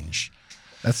change.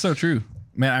 That's so true,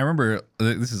 man. I remember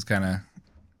this is kind of,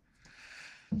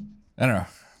 I don't know,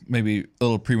 maybe a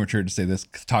little premature to say this,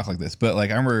 talk like this, but like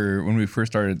I remember when we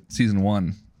first started season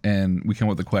 1 and we came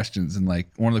up with the questions, and like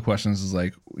one of the questions is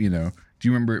like, do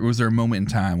you remember, was there a moment in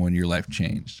time when your life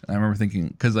changed? And I remember thinking,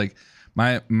 because like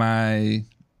my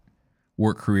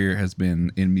work career has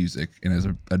been in music and as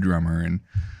a drummer and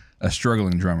a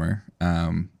struggling drummer.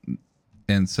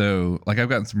 And so like I've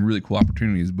gotten some really cool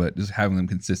opportunities, but just having them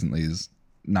consistently is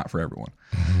not for everyone.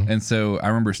 Mm-hmm. And so I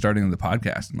remember starting the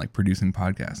podcast and like producing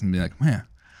podcasts and being like, man,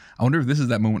 I wonder if this is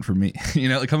that moment for me,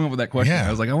 like coming up with that question. Yeah. I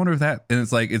was like, I wonder if that, and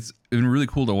it's like, it's been really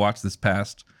cool to watch this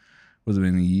past, was it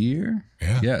been a year?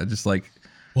 Yeah. Just like,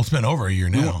 Well, it's been over a year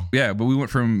now. but we went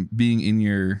from being in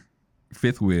your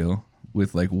fifth wheel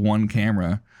with like one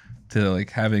camera to like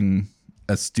having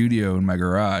a studio in my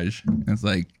garage. And it's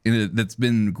like, that's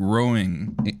been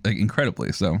growing like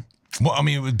incredibly. So, Well, I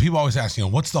mean, people always ask,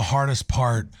 what's the hardest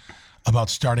part about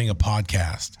starting a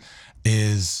podcast?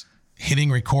 Is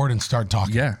hitting record and start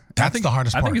talking. Yeah. That's the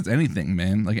hardest part. I think it's anything,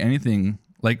 man. Like anything.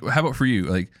 Like, how about for you?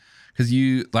 Like, because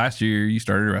last year you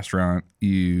started a restaurant.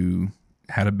 You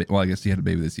had I guess you had a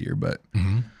baby this year, but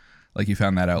like you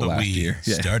found that out last year.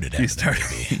 Started having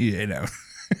a baby.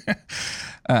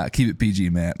 Yeah, keep it PG,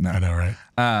 Matt. No. I know, right?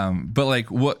 But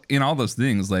like, what in all those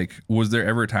things? Like, was there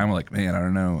ever a time where like, man, I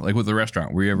don't know, like with the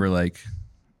restaurant, were you ever like,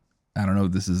 I don't know,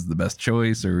 this is the best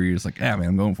choice, or were you just like, man,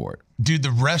 I'm going for it? Dude,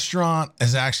 the restaurant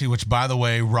is actually, which by the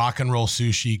way, Rock and Roll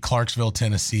Sushi, Clarksville,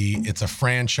 Tennessee. It's a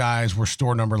franchise. We're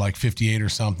store number like 58 or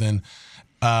something.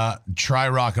 Try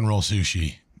Rock and Roll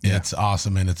Sushi. Yeah. It's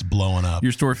awesome and it's blowing up.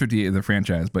 You're store 58 of the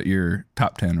franchise, but you're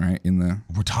top 10, right?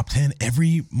 We're top 10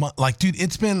 every month. Like, dude,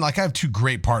 it's been like, I have two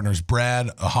great partners,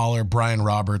 Brad Holler, Brian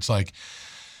Roberts. Like,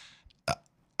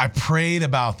 I prayed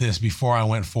about this before I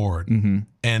went forward. Mm-hmm.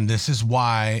 And this is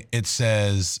why it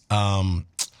says,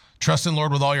 trust in the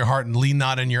Lord with all your heart and lean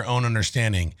not in your own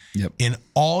understanding. Yep. In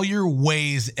all your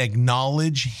ways,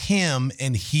 acknowledge him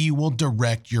and he will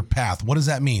direct your path. What does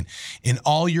that mean? In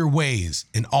all your ways,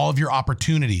 in all of your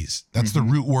opportunities. That's the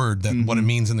root word, what it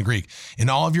means in the Greek. In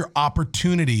all of your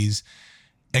opportunities,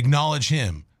 acknowledge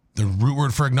him. The root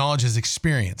word for acknowledge is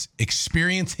experience.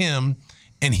 Experience him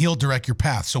and he'll direct your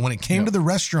path. So when it came to the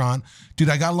restaurant, dude,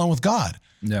 I got along with God.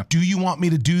 Yeah. Do you want me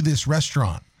to do this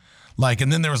rrestaurant? Like,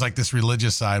 and then there was like this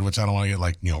religious side, which I don't want to get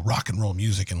like, rock and roll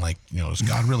music and like, is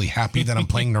God really happy that I'm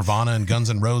playing Nirvana and Guns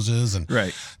N' Roses and,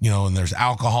 right. And there's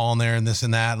alcohol in there and this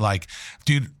and that. Like,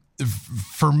 dude,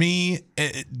 for me,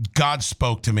 God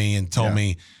spoke to me and told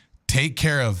me, take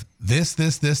care of this,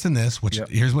 and this, which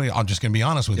here's what I'm just going to be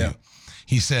honest with you.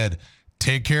 He said,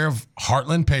 take care of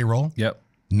Heartland payroll. Yep.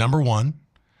 Number 1,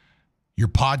 your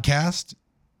podcast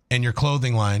and your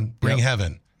clothing line, Bring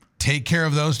Heaven. Take care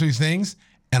of those 2 things.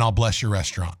 And I'll bless your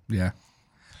restaurant. Yeah.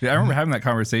 I remember having that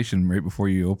conversation right before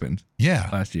you opened. Yeah.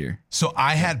 Last year. So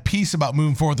I had peace about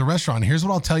moving forward with the restaurant. Here's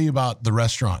what I'll tell you about the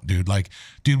restaurant, dude. Like,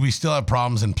 dude, we still have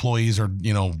problems. Employees are,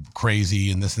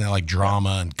 crazy and this and that, like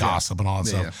drama and gossip and all that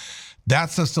stuff. Yeah.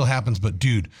 That stuff still happens. But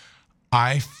dude,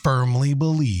 I firmly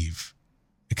believe,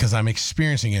 because I'm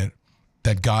experiencing it,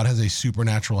 that God has a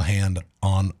supernatural hand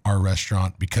on our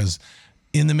restaurant, because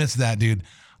in the midst of that, dude,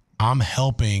 I'm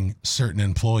helping certain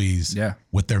employees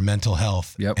with their mental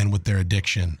health and with their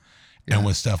addiction and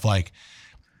with stuff like,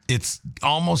 it's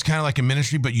almost kind of like a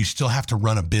ministry, but you still have to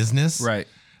run a business. Right.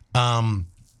 I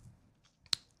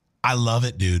love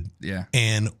it, dude. Yeah.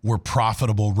 And we're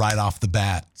profitable right off the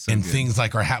bat. So and good. Things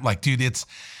like are like, dude, it's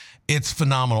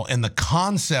phenomenal. And the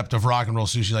concept of Rock and Roll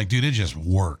Sushi, like, dude, it just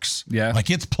works. Yeah.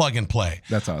 Like, it's plug and play.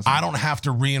 That's awesome. I don't have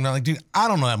to reinvent. Like, dude, I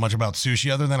don't know that much about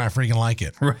sushi other than I freaking like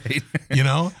it. Right.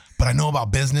 But I know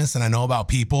about business and I know about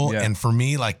people. Yeah. And for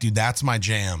me, like, dude, that's my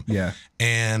jam. Yeah.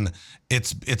 And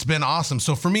it's been awesome.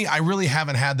 So for me, I really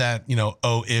haven't had that,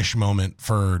 oh-ish moment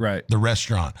for the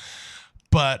restaurant.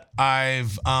 But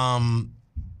I've,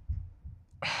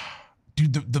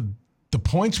 dude, the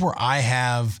points where I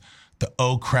have the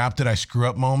oh crap did I screw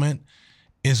up moment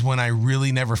is when I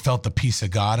really never felt the peace of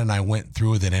God and I went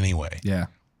through with it anyway. Yeah.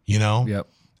 Yep.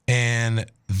 And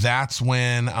that's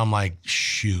when I'm like,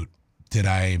 shoot, did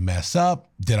I mess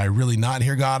up? Did I really not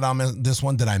hear God on this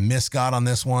one? Did I miss God on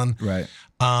this one? Right.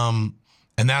 And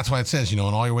that's why it says, in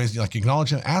all your ways, like,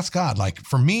 acknowledge him, ask God. Like,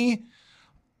 for me,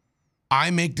 I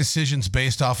make decisions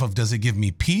based off of, does it give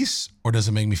me peace or does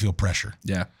it make me feel pressure?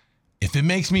 Yeah. If it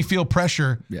makes me feel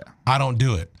pressure, Yeah. I don't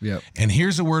do it. Yep. And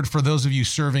here's a word for those of you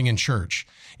serving in church.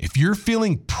 If you're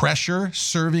feeling pressure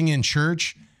serving in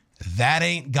church, that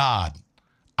ain't God.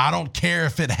 I don't care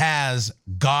if it has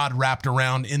God wrapped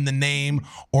around in the name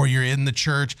or you're in the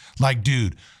church. Like,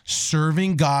 dude,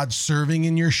 serving God, serving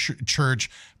in your church,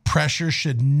 pressure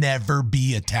should never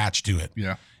be attached to it.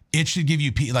 Yeah. It should give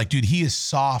you peace. Like, dude, he is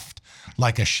soft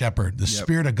like a shepherd. The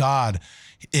Spirit of God,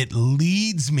 it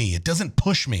leads me. It doesn't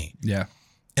push me. Yeah.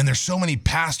 And there's so many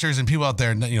pastors and people out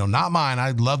there, you know, not mine.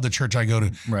 I love the church I go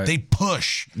to. Right. They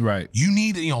push. Right. You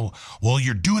need, you know, well,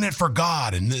 you're doing it for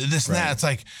God and this and that. It's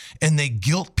like, and they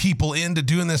guilt people into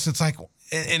doing this. It's like,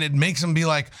 and it makes them be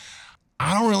like,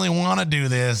 I don't really want to do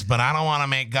this, but I don't want to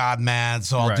make God mad,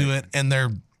 so I'll do it. And they're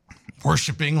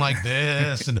worshiping like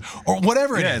this and or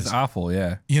whatever it is. Yeah, it's awful.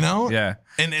 Yeah. You know? Yeah.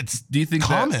 And it's Do you think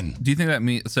common. Do you think that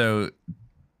means, so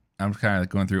I'm kind of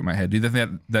going through it in my head. Do you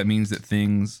think that means that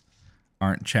things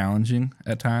aren't challenging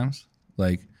at times?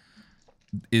 Like,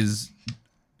 is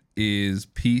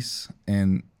peace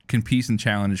and can peace and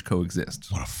challenge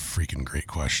coexist? What a freaking great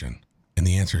question. And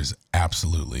the answer is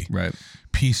absolutely. Right.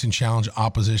 Peace and challenge,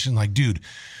 opposition. Like, dude,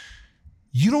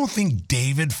 you don't think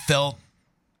David felt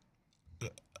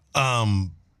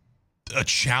a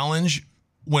challenge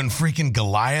when freaking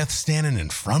Goliath standing in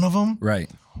front of him? Right.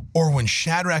 Or when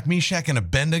Shadrach, Meshach, and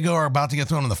Abednego are about to get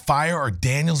thrown in the fire, or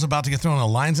Daniel's about to get thrown in the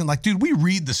lions. And like, dude, we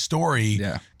read the story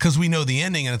because we know the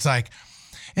ending, and it's like,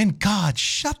 and God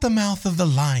shut the mouth of the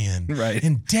lion. Right.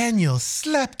 And Daniel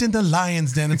slept in the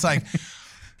lion's den. It's like,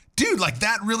 dude, like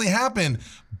that really happened.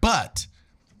 But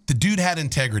the dude had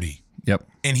integrity. Yep.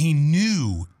 And he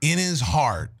knew in his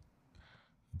heart,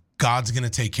 God's going to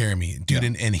take care of me. Dude,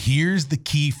 and here's the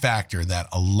key factor that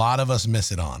a lot of us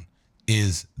miss it on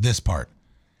is this part.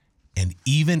 And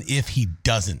even if he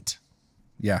doesn't,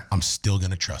 I'm still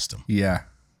going to trust him. Yeah.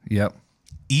 Yep.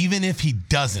 Even if he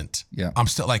doesn't, I'm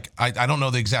still like, I don't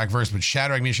know the exact verse, but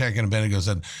Shadrach, Meshach, and Abednego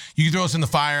said, you can throw us in the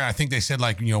fire. I think they said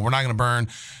like, you know, we're not going to burn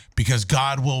because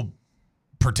God will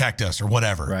protect us or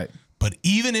whatever. Right. But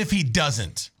even if he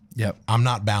doesn't, I'm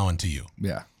not bowing to you.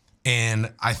 Yeah.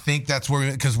 And I think that's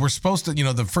where, because we're supposed to, you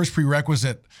know, the first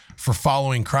prerequisite for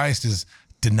following Christ is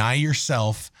deny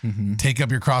yourself, take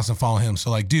up your cross and follow him. So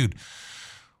like, dude,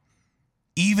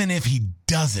 even if he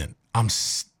doesn't, I'm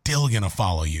still going to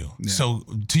follow you. Yeah. So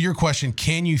to your question,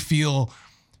 can you feel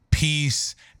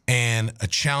peace and a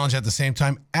challenge at the same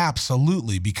time?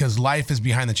 Absolutely, because life is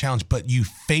behind the challenge, but you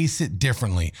face it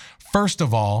differently. First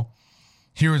of all,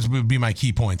 here would be my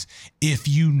key points. If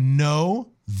you know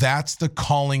that's the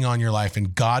calling on your life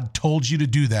and God told you to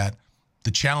do that,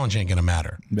 the challenge ain't going to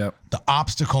matter. Yep. The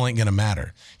obstacle ain't going to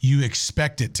matter. You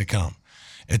expect it to come.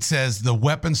 It says the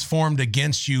weapons formed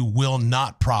against you will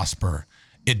not prosper.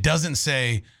 It doesn't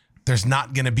say there's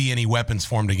not going to be any weapons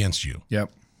formed against you.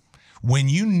 Yep. When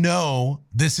you know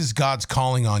this is God's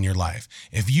calling on your life,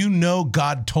 if you know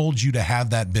God told you to have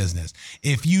that business,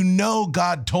 if you know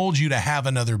God told you to have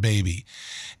another baby,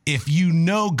 if you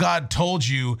know God told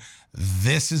you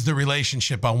this is the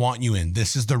relationship I want you in,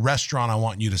 this is the restaurant I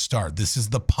want you to start, this is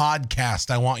the podcast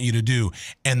I want you to do,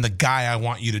 and the guy I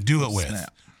want you to do it with.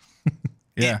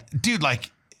 Yeah. Dude,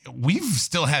 like we've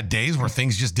still had days where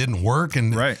things just didn't work.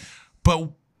 And but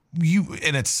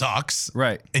and it sucks.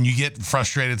 Right. And you get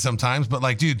frustrated sometimes, but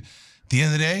like, dude, at the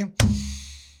end of the day,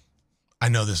 I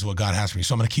know this is what God has for me.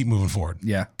 So I'm going to keep moving forward.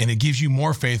 Yeah. And it gives you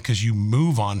more faith because you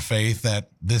move on faith that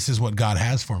this is what God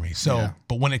has for me. So,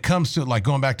 but when it comes to like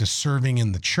going back to serving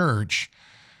in the church,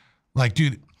 like,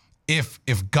 dude, if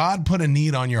God put a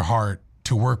need on your heart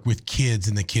to work with kids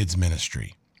in the kids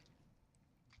ministry,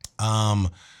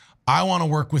 I want to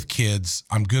work with kids.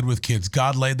 I'm good with kids.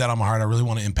 God laid that on my heart. I really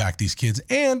want to impact these kids.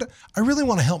 And I really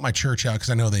want to help my church out because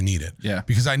I know they need it. Yeah.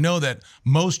 Because I know that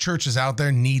most churches out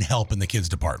there need help in the kids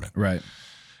department. Right.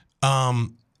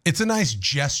 It's a nice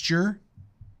gesture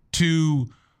to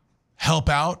help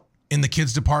out in the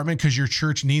kids department because your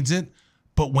church needs it.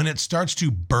 But when it starts to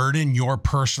burden your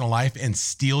personal life and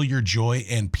steal your joy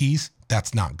and peace,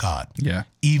 that's not God. Yeah.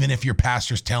 Even if your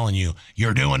pastor's telling you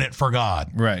you're doing it for God.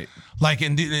 Right. Like,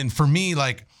 and for me,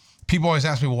 like people always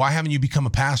ask me, well, why haven't you become a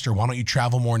pastor? Why don't you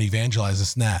travel more and evangelize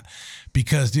this and that?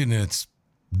 Because, dude, it's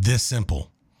this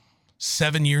simple.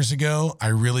 7 years ago, I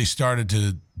really started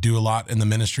to do a lot in the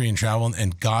ministry and travel.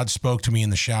 And God spoke to me in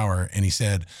the shower and he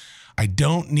said, I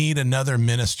don't need another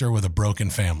minister with a broken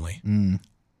family.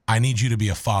 I need you to be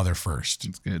a father first.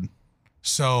 That's good.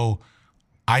 So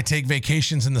I take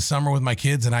vacations in the summer with my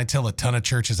kids and I tell a ton of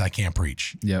churches I can't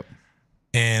preach. Yep.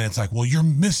 And it's like, well, you're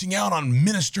missing out on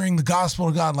ministering the gospel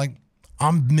to God. Like,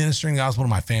 I'm ministering the gospel to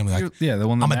my family. Like, Yeah, the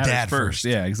one that I'm a matters dad first.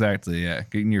 Yeah, exactly. Yeah,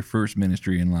 getting your first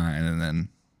ministry in line, and then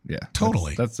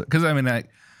Totally. That's because I mean,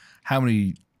 how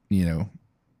many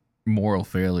moral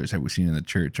failures have we seen in the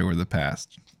church over the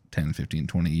past 10, 15,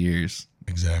 20 years?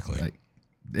 Exactly. Like,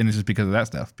 and it's just because of that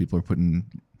stuff. People are putting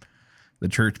the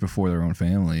church before their own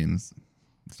family, and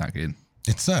it's not good.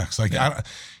 It sucks. Like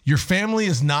your family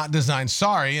is not designed.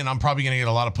 Sorry, and I'm probably going to get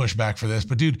a lot of pushback for this,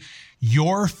 but dude,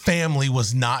 your family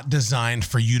was not designed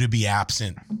for you to be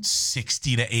absent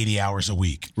 60 to 80 hours a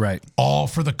week. Right. All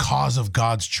for the cause of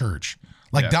God's church.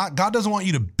 Like God doesn't want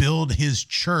you to build his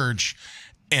church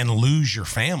and lose your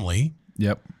family.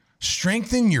 Yep.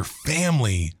 Strengthen your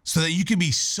family so that you can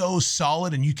be so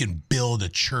solid and you can build a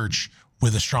church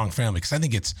with a strong family. Because I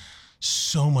think it's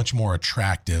so much more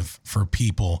attractive for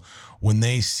people when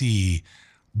they see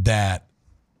that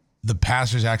the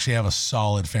pastors actually have a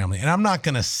solid family. And I'm not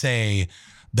going to say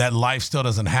that life still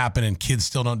doesn't happen and kids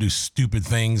still don't do stupid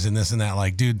things and this and that.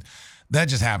 Like, dude, that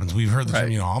just happens. We've heard this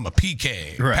from, I'm a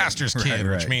PK, pastor's kid,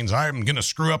 which means I'm going to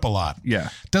screw up a lot. Yeah.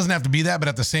 Doesn't have to be that, but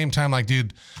at the same time, like,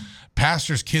 dude,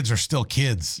 pastors' kids are still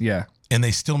kids. Yeah. And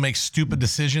they still make stupid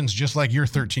decisions, just like your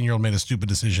 13-year-old made a stupid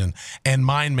decision, and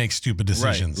mine makes stupid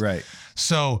decisions. Right.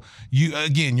 So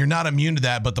you're not immune to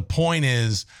that. But the point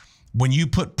is, when you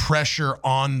put pressure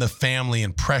on the family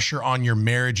and pressure on your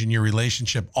marriage and your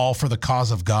relationship, all for the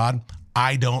cause of God,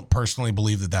 I don't personally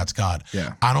believe that that's God.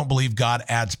 Yeah. I don't believe God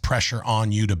adds pressure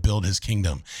on you to build his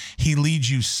kingdom. He leads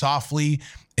you softly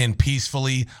and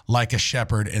peacefully like a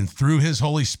shepherd. And through his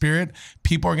Holy Spirit,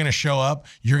 people are going to show up.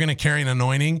 You're going to carry an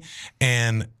anointing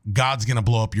and God's going to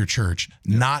blow up your church,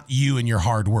 not you and your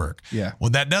hard work. Yeah.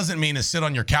 What that doesn't mean is sit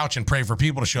on your couch and pray for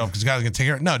people to show up because God's going to take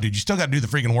care of it. No, dude, you still got to do the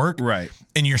freaking work. Right.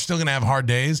 And you're still going to have hard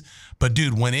days. But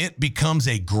dude, when it becomes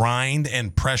a grind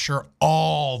and pressure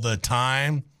all the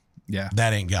time,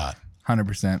 that ain't God.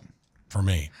 100%. For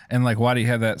me. And like, why do you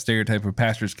have that stereotype of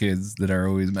pastors' kids that are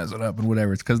always messing up and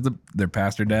whatever? It's because their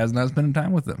pastor dad's not spending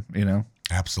time with them,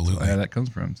 Absolutely. That's where that comes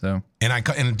from. So,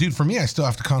 and dude, for me, I still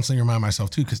have to constantly remind myself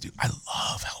too, because dude, I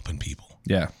love helping people.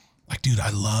 Yeah. Like, dude,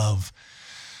 I love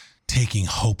taking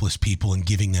hopeless people and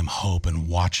giving them hope and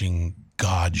watching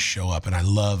God show up. And I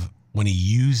love when he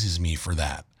uses me for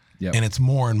that. Yeah. And it's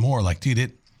more and more like,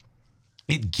 dude,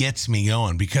 it gets me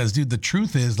going because, dude, the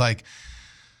truth is, like,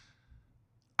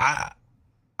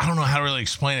 I don't know how to really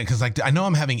explain it because, like, I know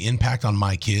I'm having impact on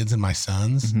my kids and my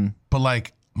sons, but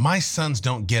like my sons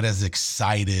don't get as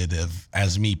excited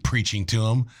as me preaching to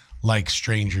them like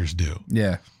strangers do.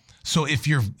 Yeah. So if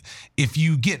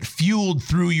you get fueled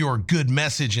through your good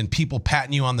message and people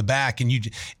patting you on the back, and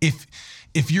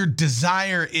if your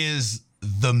desire is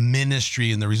the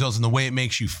ministry and the results and the way it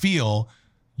makes you feel,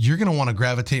 you're going to want to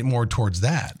gravitate more towards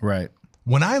that. Right.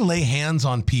 When I lay hands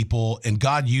on people and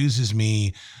God uses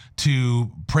me to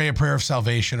pray a prayer of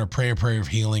salvation or pray a prayer of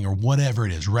healing or whatever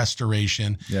it is,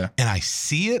 restoration, and I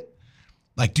see it,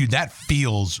 like, dude, that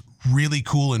feels really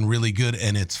cool and really good,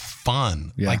 and it's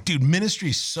fun. Yeah. Like, dude,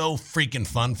 ministry is so freaking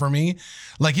fun for me.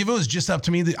 Like, if it was just up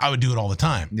to me, I would do it all the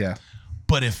time. Yeah.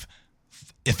 But if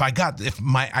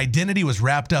my identity was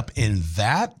wrapped up in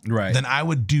that, then I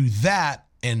would do that,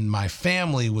 and my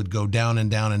family would go down and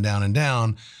down and down and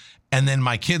down. And then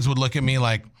my kids would look at me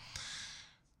like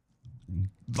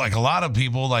a lot of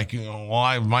people, like,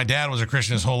 my dad was a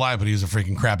Christian his whole life, but he was a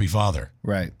freaking crappy father.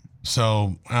 Right.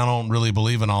 So I don't really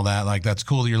believe in all that. Like, that's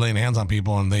cool that you're laying hands on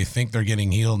people and they think they're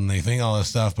getting healed and they think all this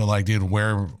stuff. But like, dude,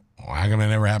 how come it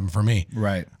never happened for me?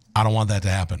 Right. I don't want that to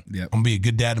happen. Yep. I'm going to be a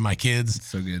good dad to my kids.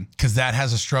 So good. Because that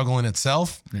has a struggle in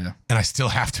itself. Yeah. And I still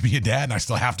have to be a dad and I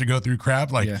still have to go through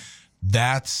crap. Like,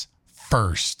 that's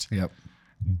first. Yep.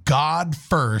 God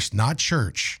first, not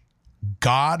church.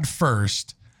 God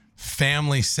first,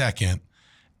 family second,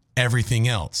 everything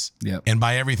else. Yep. And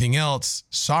by everything else,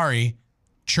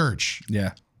 church.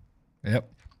 Yeah. Yep.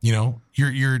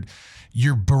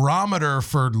 Your barometer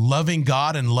for loving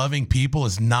God and loving people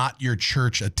is not your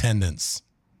church attendance.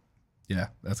 Yeah,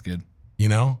 that's good.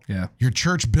 Yeah. Your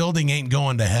church building ain't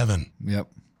going to heaven. Yep.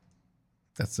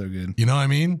 That's so good. You know what I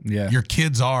mean? Yeah. Your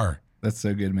kids are. That's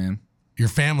so good, man. Your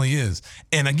family is.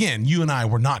 And again, you and I,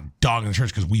 we're not dogging the church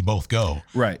because we both go.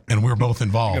 Right. And we're both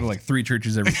involved. I go to like 3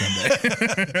 churches every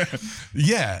Sunday.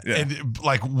 Yeah. And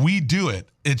like, we do it.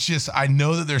 It's just, I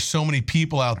know that there's so many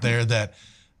people out there that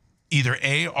either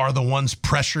A, are the ones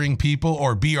pressuring people,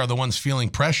 or B, are the ones feeling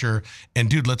pressure. And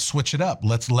dude, let's switch it up.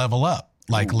 Let's level up.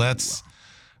 Like, let's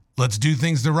do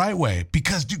things the right way,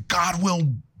 because dude, God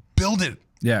will build it.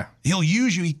 Yeah. He'll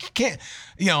use you. He can't,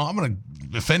 I'm going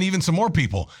to offend even some more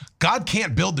people. God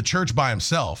can't build the church by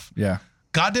himself. Yeah.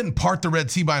 God didn't part the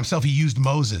Red Sea by himself. He used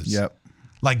Moses. Yep.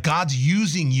 Like God's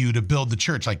using you to build the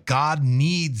church. Like God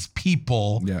needs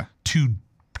people to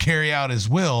carry out his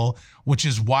will, which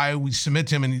is why we submit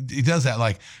to him, and he does that.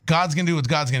 Like God's gonna do what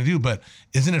God's gonna do, but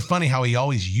isn't it funny how he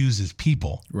always uses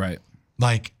people? Right.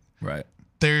 Like Right.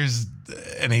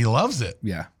 and he loves it.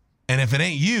 Yeah. And if it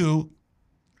ain't you,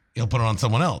 he'll put it on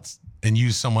someone else and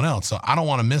use someone else. So I don't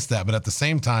want to miss that. But at the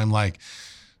same time, like,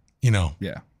 you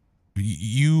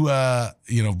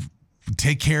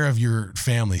take care of your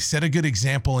family, set a good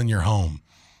example in your home,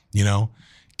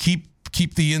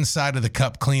 keep the inside of the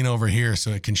cup clean over here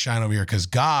so it can shine over here. Cause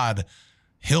God,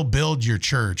 he'll build your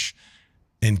church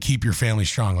and keep your family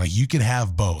strong. Like you can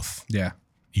have both. Yeah.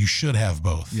 You should have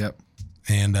both. Yep.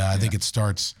 And I think it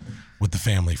starts with the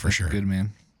family for sure. Good,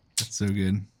 man. That's so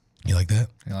good. You like that?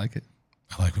 I like it.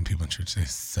 I like when people in church say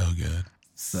so good.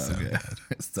 So good.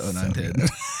 So not dead.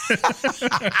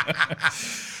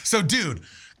 So, dude,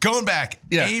 going back,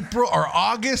 April or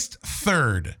August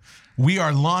 3rd, we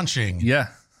are launching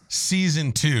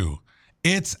season 2.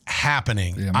 It's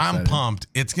happening. Yeah, I'm pumped.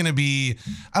 It's going to be,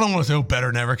 I don't want to say better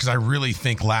than ever because I really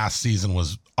think last season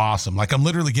was awesome. Like I'm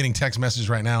literally getting text messages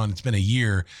right now and it's been a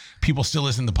year. People still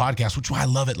listen to the podcast, which is why I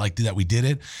love it. Like that we did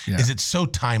it is it's so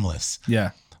timeless.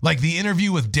 Yeah. Like the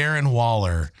interview with Darren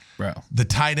Waller, bro, the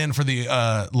tight end for the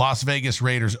Las Vegas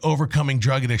Raiders, overcoming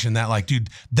drug addiction. That like,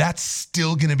 dude, that's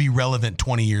still going to be relevant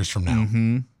 20 years from now.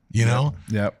 Mm-hmm. You know?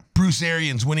 Yep. Bruce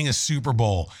Arians winning a Super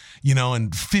Bowl,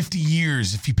 in 50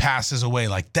 years, if he passes away,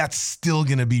 like that's still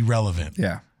going to be relevant.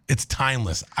 Yeah. It's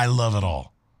timeless. I love it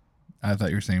all. I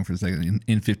thought you were saying for a second,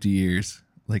 in 50 years,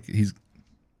 like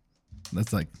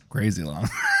that's like crazy long.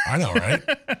 I know, right?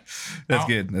 That's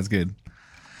good. That's good.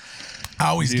 I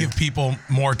always give people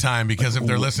more time because if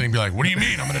they're listening, be like, what do you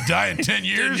mean? I'm going to die in 10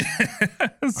 years?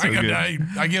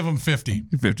 I give them 50.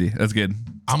 50. That's good.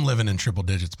 I'm living in triple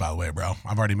digits, by the way, bro.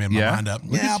 I've already made my mind up.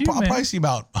 Look I'll probably see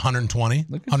about 120,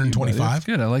 125. That's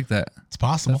good. I like that. It's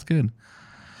possible. That's good.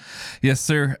 Yes,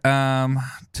 sir.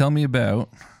 Tell me about,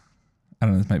 I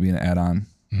don't know, this might be an add-on.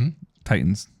 Mm-hmm.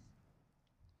 Titans.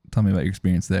 Tell me about your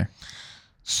experience there.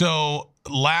 So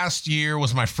last year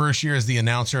was my first year as the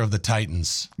announcer of the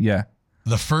Titans. Yeah.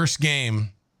 The first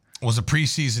game was a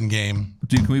preseason game.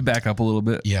 Dude, can we back up a little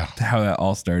bit? Yeah. To how that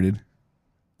all started?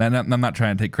 And I'm not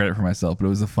trying to take credit for myself, but it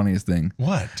was the funniest thing.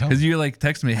 What? Because you like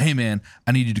texted me, hey man,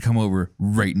 I need you to come over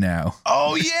right now.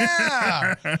 Oh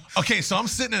yeah. Okay, so I'm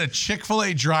sitting in a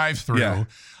Chick-fil-A drive-thru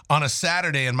on a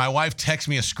Saturday, and my wife texts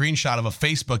me a screenshot of a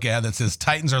Facebook ad that says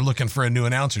Titans are looking for a new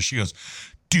announcer. She goes,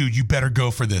 dude, you better go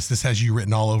for this. This has you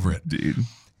written all over it. Dude.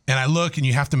 And I look, and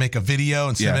you have to make a video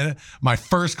and submit it. My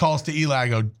first call's to Eli. I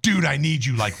go, dude, I need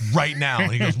you like right now.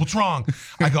 And he goes, what's wrong?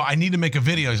 I go, I need to make a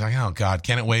video. He's like, oh God,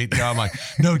 can it wait? I'm like,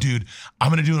 no, dude, I'm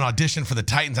going to do an audition for the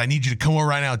Titans. I need you to come over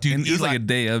right now. Dude, and it was like a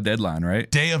day of deadline, right?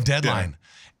 Day of deadline.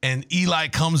 Yeah. And Eli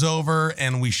comes over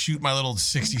and we shoot my little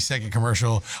 60-second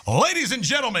commercial. Ladies and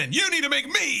gentlemen, you need to make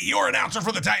me your announcer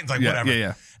for the Titans. Like whatever.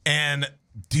 Yeah. And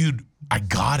dude, I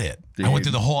got it. Dude. I went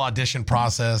through the whole audition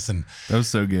process and that was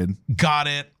so good. Got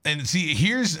it. And see,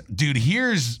 here's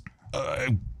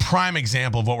a prime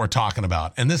example of what we're talking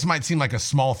about. And this might seem like a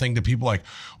small thing to people like,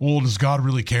 well, does God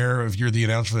really care if you're the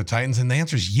announcer for the Titans? And the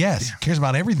answer is yes. He cares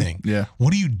about everything. Yeah.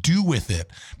 What do you do with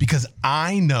it? Because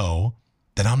I know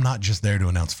that I'm not just there to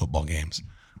announce football games.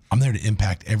 I'm there to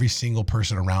impact every single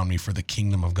person around me for the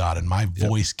kingdom of God. And my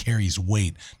voice carries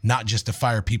weight, not just to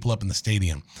fire people up in the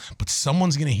stadium, but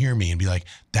someone's going to hear me and be like,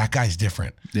 that guy's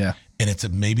different. Yeah.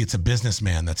 And maybe it's a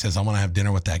businessman that says, I want to have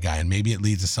dinner with that guy. And maybe it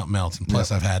leads to something else. And plus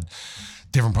I've had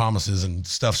different promises and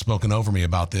stuff spoken over me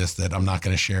about this that I'm not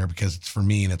going to share because it's for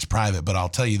me and it's private. But I'll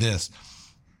tell you this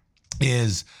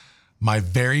is my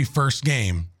very first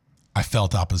game. I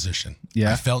felt opposition.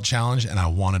 Yeah. I felt challenged and I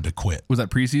wanted to quit. Was that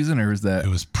preseason or was that? It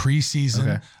was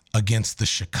preseason against the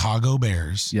Chicago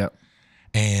Bears. Yep.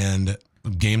 And a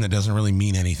game that doesn't really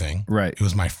mean anything. Right. It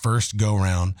was my first go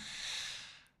round.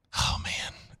 Oh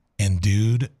man. And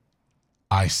dude,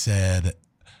 I said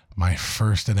my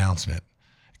first announcement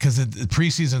because the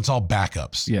preseason, it's all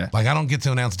backups. Yeah. Like I don't get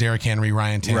to announce Derrick Henry,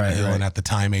 Ryan Tannehill, and at the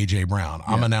time, AJ Brown.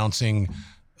 I'm announcing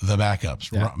the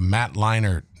backups, Matt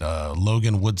Leinart,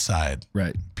 Logan Woodside.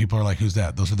 Right. People are like, who's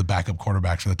that? Those are the backup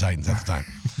quarterbacks for the Titans at the time.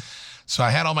 So I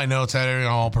had all my notes, had everything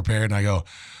all prepared, and I go,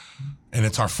 and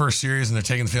it's our first series, and they're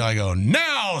taking the field. I go,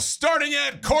 now starting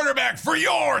at quarterback for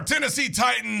your Tennessee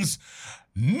Titans,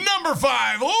 number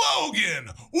 5,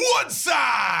 Logan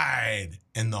Woodside.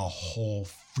 And the whole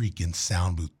freaking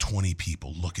sound booth, 20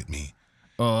 people look at me.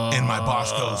 And my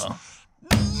boss goes,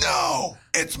 no,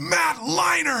 it's Matt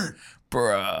Leinart.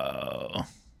 Bro.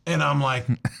 And I'm like,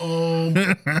 oh,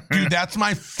 dude, that's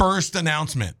my first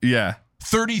announcement. Yeah.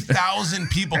 30,000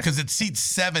 people, because it seats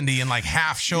 70 and like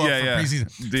half show up for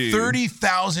preseason. Dude.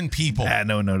 30,000 people.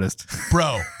 No one noticed.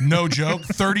 Bro, no joke.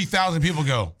 30,000 people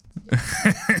go,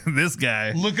 This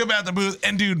guy. look up at the booth.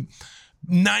 And dude,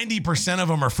 90% of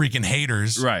them are freaking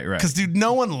haters. Right. Because dude,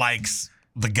 no one likes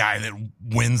the guy that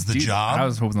wins the job. I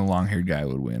was hoping the long-haired guy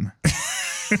would win.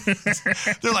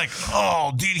 They're like,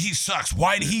 oh, dude, he sucks.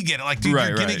 Why'd he get it? Like, dude,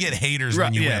 you're gonna get haters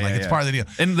when you win. Like, it's part of the deal.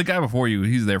 And the guy before you,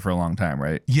 he's there for a long time,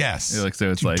 right? Yes. Like,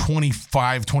 so it's dude, like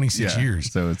 25, 26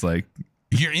 years. So it's like,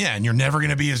 and you're never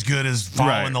gonna be as good as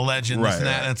following the legend, this and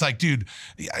that. And it's like, dude,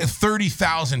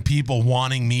 30,000 people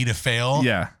wanting me to fail.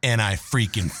 Yeah. And I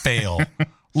freaking fail.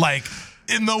 Like,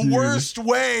 in the worst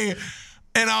way.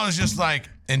 And I was just like,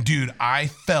 and dude, I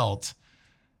felt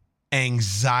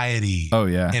anxiety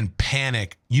and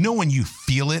panic. You know when you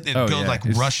feel it, it goes like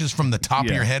rushes from the top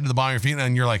of your head to the bottom of your feet,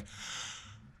 and you're like,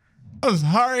 I'm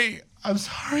sorry.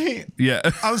 Yeah.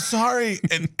 I'm sorry.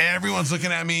 And everyone's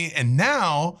looking at me, and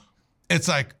now it's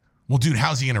like, well, dude,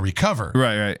 how's he gonna recover?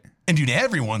 Right. And dude,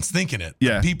 everyone's thinking it.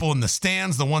 Yeah. The people in the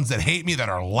stands, the ones that hate me, that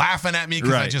are laughing at me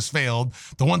because I just failed,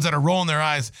 the ones that are rolling their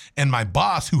eyes, and my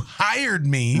boss who hired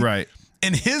me. Right.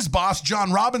 And his boss,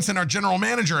 John Robinson, our general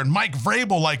manager, and Mike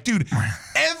Vrabel, like, dude,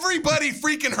 everybody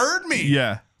freaking heard me.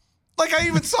 Yeah. Like, I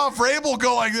even saw Vrabel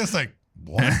go like this, like,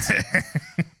 what?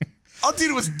 Oh,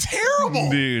 dude, it was terrible.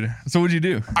 Dude. So what'd you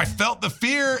do? I felt the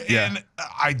fear, and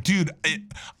I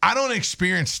don't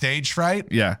experience stage fright.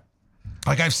 Yeah.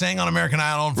 Like, I've sang on American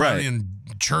Idol in front of in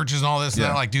churches and all this and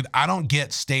that. Like, dude, I don't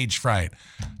get stage fright.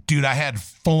 Dude, I had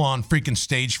full-on freaking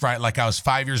stage fright like I was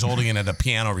 5 years old again at a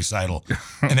piano recital.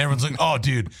 And everyone's like, oh,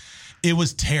 dude, it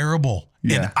was terrible.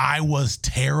 Yeah. And I was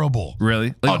terrible.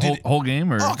 Really? Like whole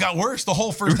game? Or? Oh, it got worse the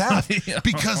whole first half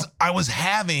because I was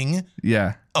having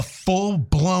a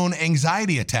full-blown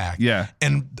anxiety attack. Yeah.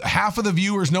 And half of the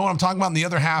viewers know what I'm talking about, and the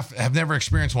other half have never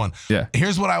experienced one. Yeah.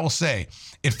 Here's what I will say.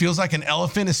 It feels like an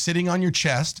elephant is sitting on your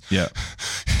chest. Yeah.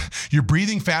 You're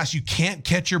breathing fast. You can't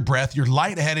catch your breath. You're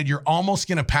lightheaded. You're almost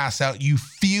going to pass out. You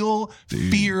feel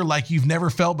fear like you've never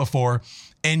felt before,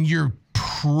 and you're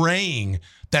praying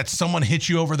that someone hits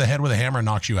you over the head with a hammer and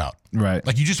knocks you out. Right.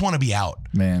 Like, you just want to be out.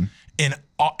 Man. And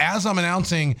as I'm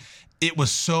announcing, it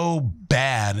was so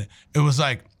bad. It was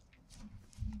like,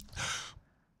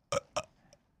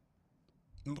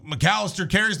 McAllister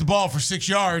carries the ball for 6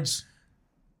 yards.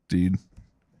 Dude.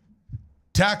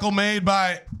 Tackle made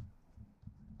by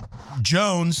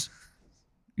Jones.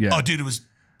 Yeah. Oh, dude, it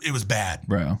was bad.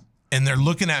 Bro. And they're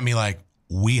looking at me like,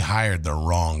 we hired the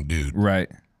wrong dude. Right.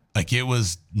 Like, it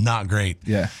was not great.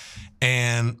 Yeah.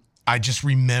 And I just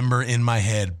remember in my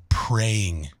head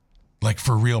praying, like,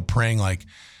 for real praying, like,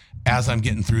 as I'm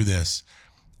getting through this.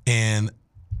 And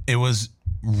it was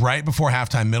right before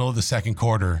halftime, middle of the second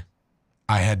quarter,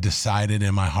 I had decided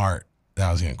in my heart that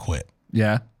I was going to quit.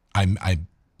 Yeah. I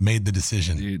made the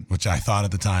decision, Dude. which I thought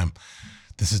at the time,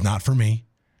 this is not for me.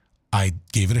 I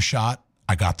gave it a shot.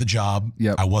 I got the job.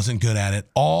 Yep. I wasn't good at it.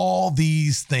 All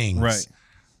these things. Right.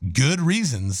 Good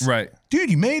reasons. Right. Dude,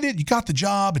 you made it. You got the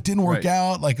job. It didn't work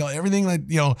out. Like, everything, like,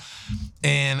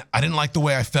 and I didn't like the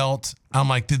way I felt. I'm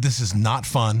like, dude, this is not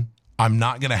fun. I'm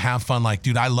not going to have fun. Like,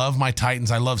 dude, I love my Titans.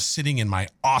 I love sitting in my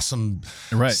awesome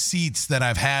seats that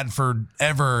I've had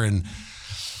forever. And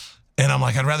I'm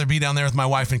like, I'd rather be down there with my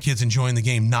wife and kids enjoying the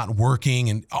game, not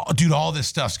working. And dude, all this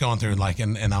stuff's going through, like,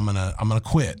 and I'm going to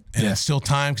quit. And it's still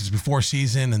time because it's before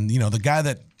season. And, the guy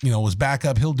that, was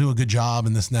backup, he'll do a good job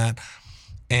and this and that.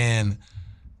 And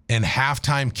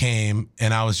halftime came,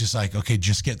 and I was just like, okay,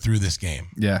 just get through this game.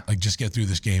 Yeah. Like, just get through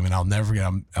this game. And I'll never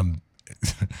forget,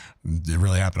 it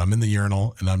really happened. I'm in the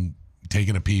urinal, and I'm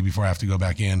taking a pee before I have to go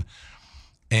back in.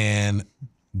 And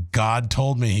God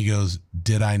told me, he goes,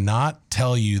 did I not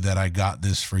tell you that I got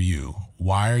this for you?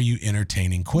 Why are you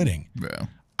entertaining quitting? Bro.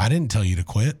 I didn't tell you to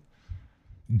quit.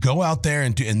 Go out there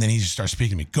and do, and then he just starts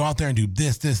speaking to me. Go out there and do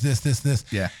this.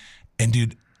 Yeah. And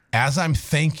dude, as I'm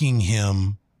thanking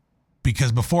him,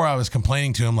 because before I was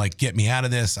complaining to him, like, get me out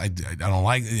of this. I don't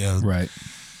like, Right.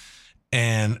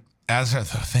 And as I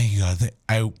thought, thank you, God.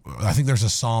 I think there's a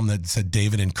psalm that said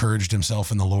David encouraged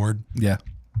himself in the Lord. Yeah.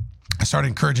 I started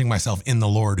encouraging myself in the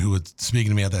Lord, who was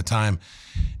speaking to me at that time.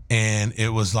 And it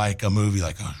was like a movie,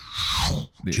 like,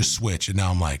 just switch. And now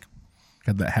I'm like,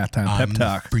 got that halftime pep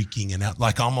talk. Freaking it out.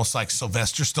 Like, almost like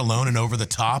Sylvester Stallone and Over the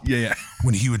Top. Yeah.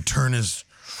 When he would turn his,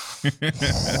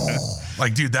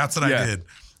 like, dude, that's what I did.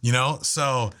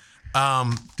 So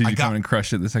did you come and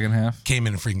crush it the second half? Came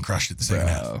in and freaking crushed it the second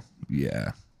half.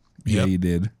 Yeah. Yeah, Yep. you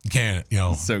did. Can't,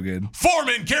 So good.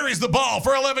 Foreman carries the ball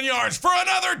for 11 yards for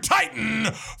another Titan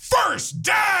first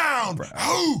down.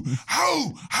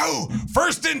 Ho.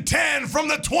 First and 10 from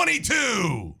the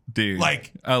 22. Dude,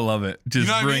 Like, I love it. Just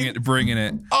know what I mean? bringing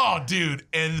it. Oh, dude.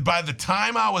 And by the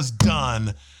time I was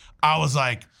done, I was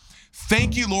like,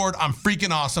 thank you, Lord. I'm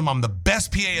freaking awesome. I'm the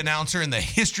best PA announcer in the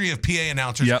history of PA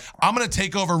announcers. Yep. I'm going to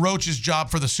take over Roach's job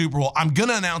for the Super Bowl. I'm going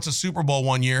to announce a Super Bowl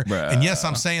one year. Bruh. And yes,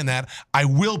 I'm saying that. I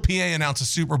will PA announce a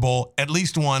Super Bowl, at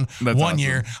least one That's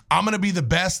year. I'm going to be the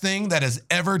best thing that has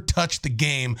ever touched the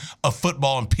game of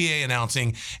football and PA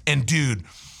announcing. And dude,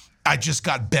 I just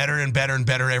got better and better and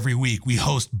better every week. We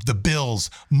host the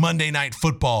Bills Monday Night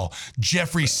Football.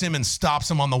 Jeffrey Simmons stops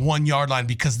him on the 1 yard line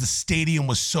because the stadium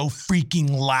was so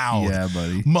freaking loud. Yeah,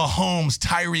 buddy. Mahomes,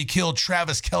 Tyreek Hill,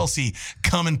 Travis Kelce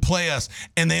come and play us,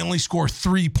 and they only score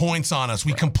 3 points on us.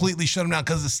 We completely shut them down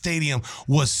because the stadium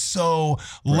was so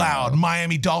loud.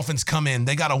 Miami Dolphins come in.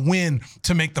 They got to win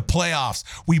to make the playoffs.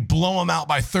 We blow them out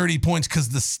by 30 points because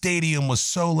the stadium was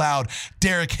so loud.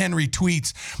 Derrick Henry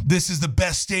tweets, "This is the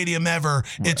best stadium ever.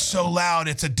 It's so loud.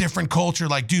 It's a different culture."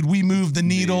 Like, dude, we moved the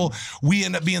needle. We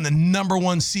end up being the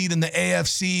 #1 seed in the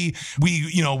AFC.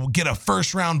 We, get a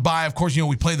first round bye. Of course,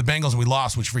 we played the Bengals and we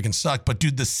lost, which freaking sucked. But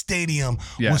dude, the stadium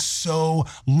was so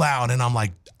loud. And I'm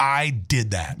like, I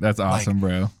did that. That's awesome,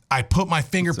 bro. I put my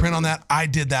fingerprint on that. I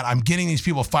did that. I'm getting these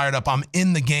people fired up. I'm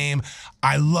in the game.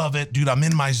 I love it, dude. I'm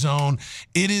in my zone.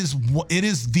 It is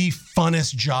the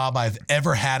funnest job I've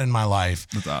ever had in my life.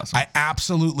 That's awesome. I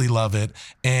absolutely love it.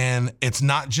 And it's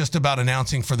not just about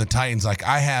announcing for the Titans. Like,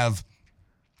 I have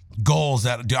goals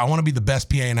that I want to be the best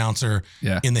PA announcer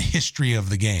in the history of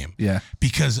the game. Yeah.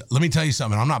 Because let me tell you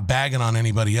something. I'm not bagging on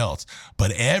anybody else,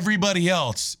 but everybody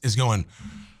else is going,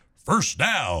 first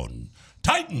down,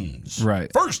 Titans.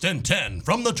 Right. First and 10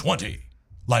 from the 20.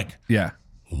 Like, Yeah.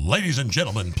 ladies and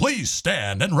gentlemen, please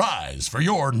stand and rise for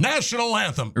your national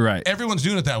anthem. Right. Everyone's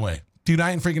doing it that way. Dude,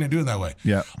 I ain't freaking doing it that way.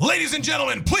 Yeah. Ladies and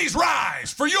gentlemen, please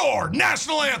rise for your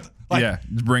national anthem. Like, yeah.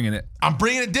 Just bringing it. I'm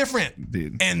bringing it different.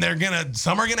 Dude. And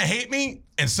some are going to hate me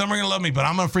and some are going to love me, but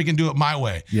I'm going to freaking do it my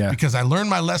way. Yeah. Because I learned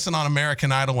my lesson on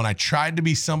American Idol when I tried to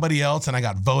be somebody else and I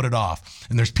got voted off.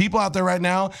 And there's people out there right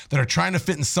now that are trying to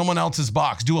fit in someone else's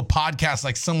box, do a podcast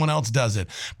like someone else does it,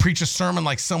 preach a sermon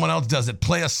like someone else does it,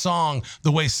 play a song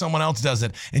the way someone else does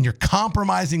it. And you're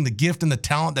compromising the gift and the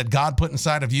talent that God put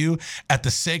inside of you at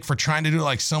the sake for trying to do it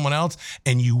like someone else.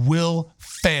 And you will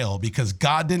fail because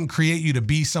God didn't create you to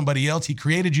be somebody else. He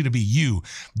created you to be you.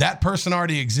 That person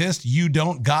already exists. You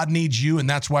don't. God needs you, and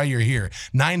that's why you're here.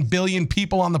 9 billion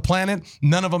people on the planet.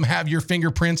 None of them have your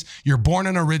fingerprints. You're born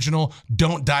an original.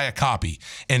 Don't die a copy.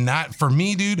 And not for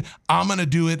me, dude, I'm going to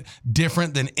do it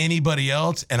different than anybody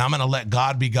else, and I'm going to let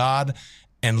God be God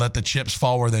and let the chips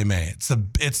fall where they may. It's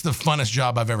the funnest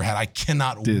job I've ever had. I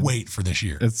cannot wait for this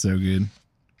year. That's so good.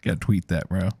 Got to tweet that,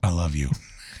 bro. I love you.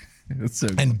 That's so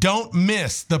good. And don't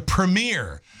miss the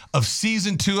premiere of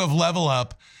season 2 of Level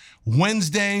Up,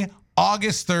 Wednesday,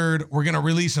 August 3rd. We're going to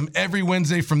release them every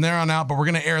Wednesday from there on out, but we're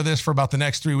going to air this for about the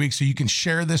next 3 weeks so you can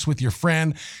share this with your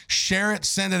friend. Share it,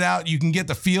 send it out. You can get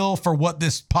the feel for what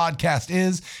this podcast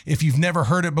is. If you've never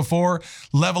heard it before,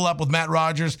 Level Up with Matt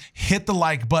Rogers. Hit the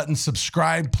like button,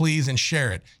 subscribe, please, and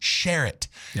share it. Share it.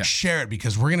 Yeah. Share it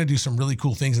because we're going to do some really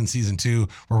cool things in season 2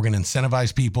 where we're going to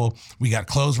incentivize people. We got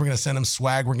clothes we're going to send them,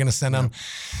 swag we're going to send them.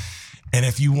 And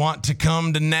if you want to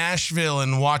come to Nashville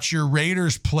and watch your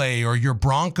Raiders play or your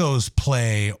Broncos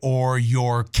play or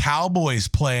your Cowboys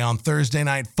play on Thursday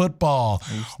Night Football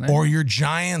or your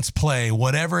Giants play,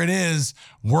 whatever it is,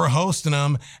 we're hosting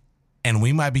them. And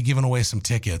we might be giving away some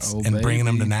tickets and bringing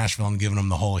them to Nashville and giving them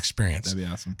the whole experience. That'd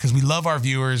be awesome. Because we love our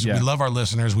viewers. We love our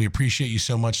listeners. We appreciate you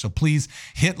so much. So please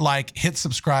hit like, hit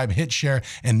subscribe, hit share,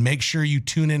 and make sure you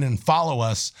tune in and follow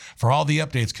us for all the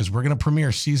updates because we're going to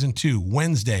premiere season 2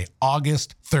 Wednesday,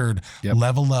 August 3rd.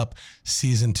 Level Up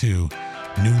season 2.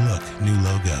 New look, new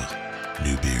logo,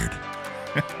 new beard.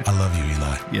 I love you,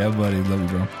 Eli. Yeah, buddy. Love you,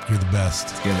 bro. You're the best.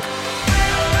 Let's get it.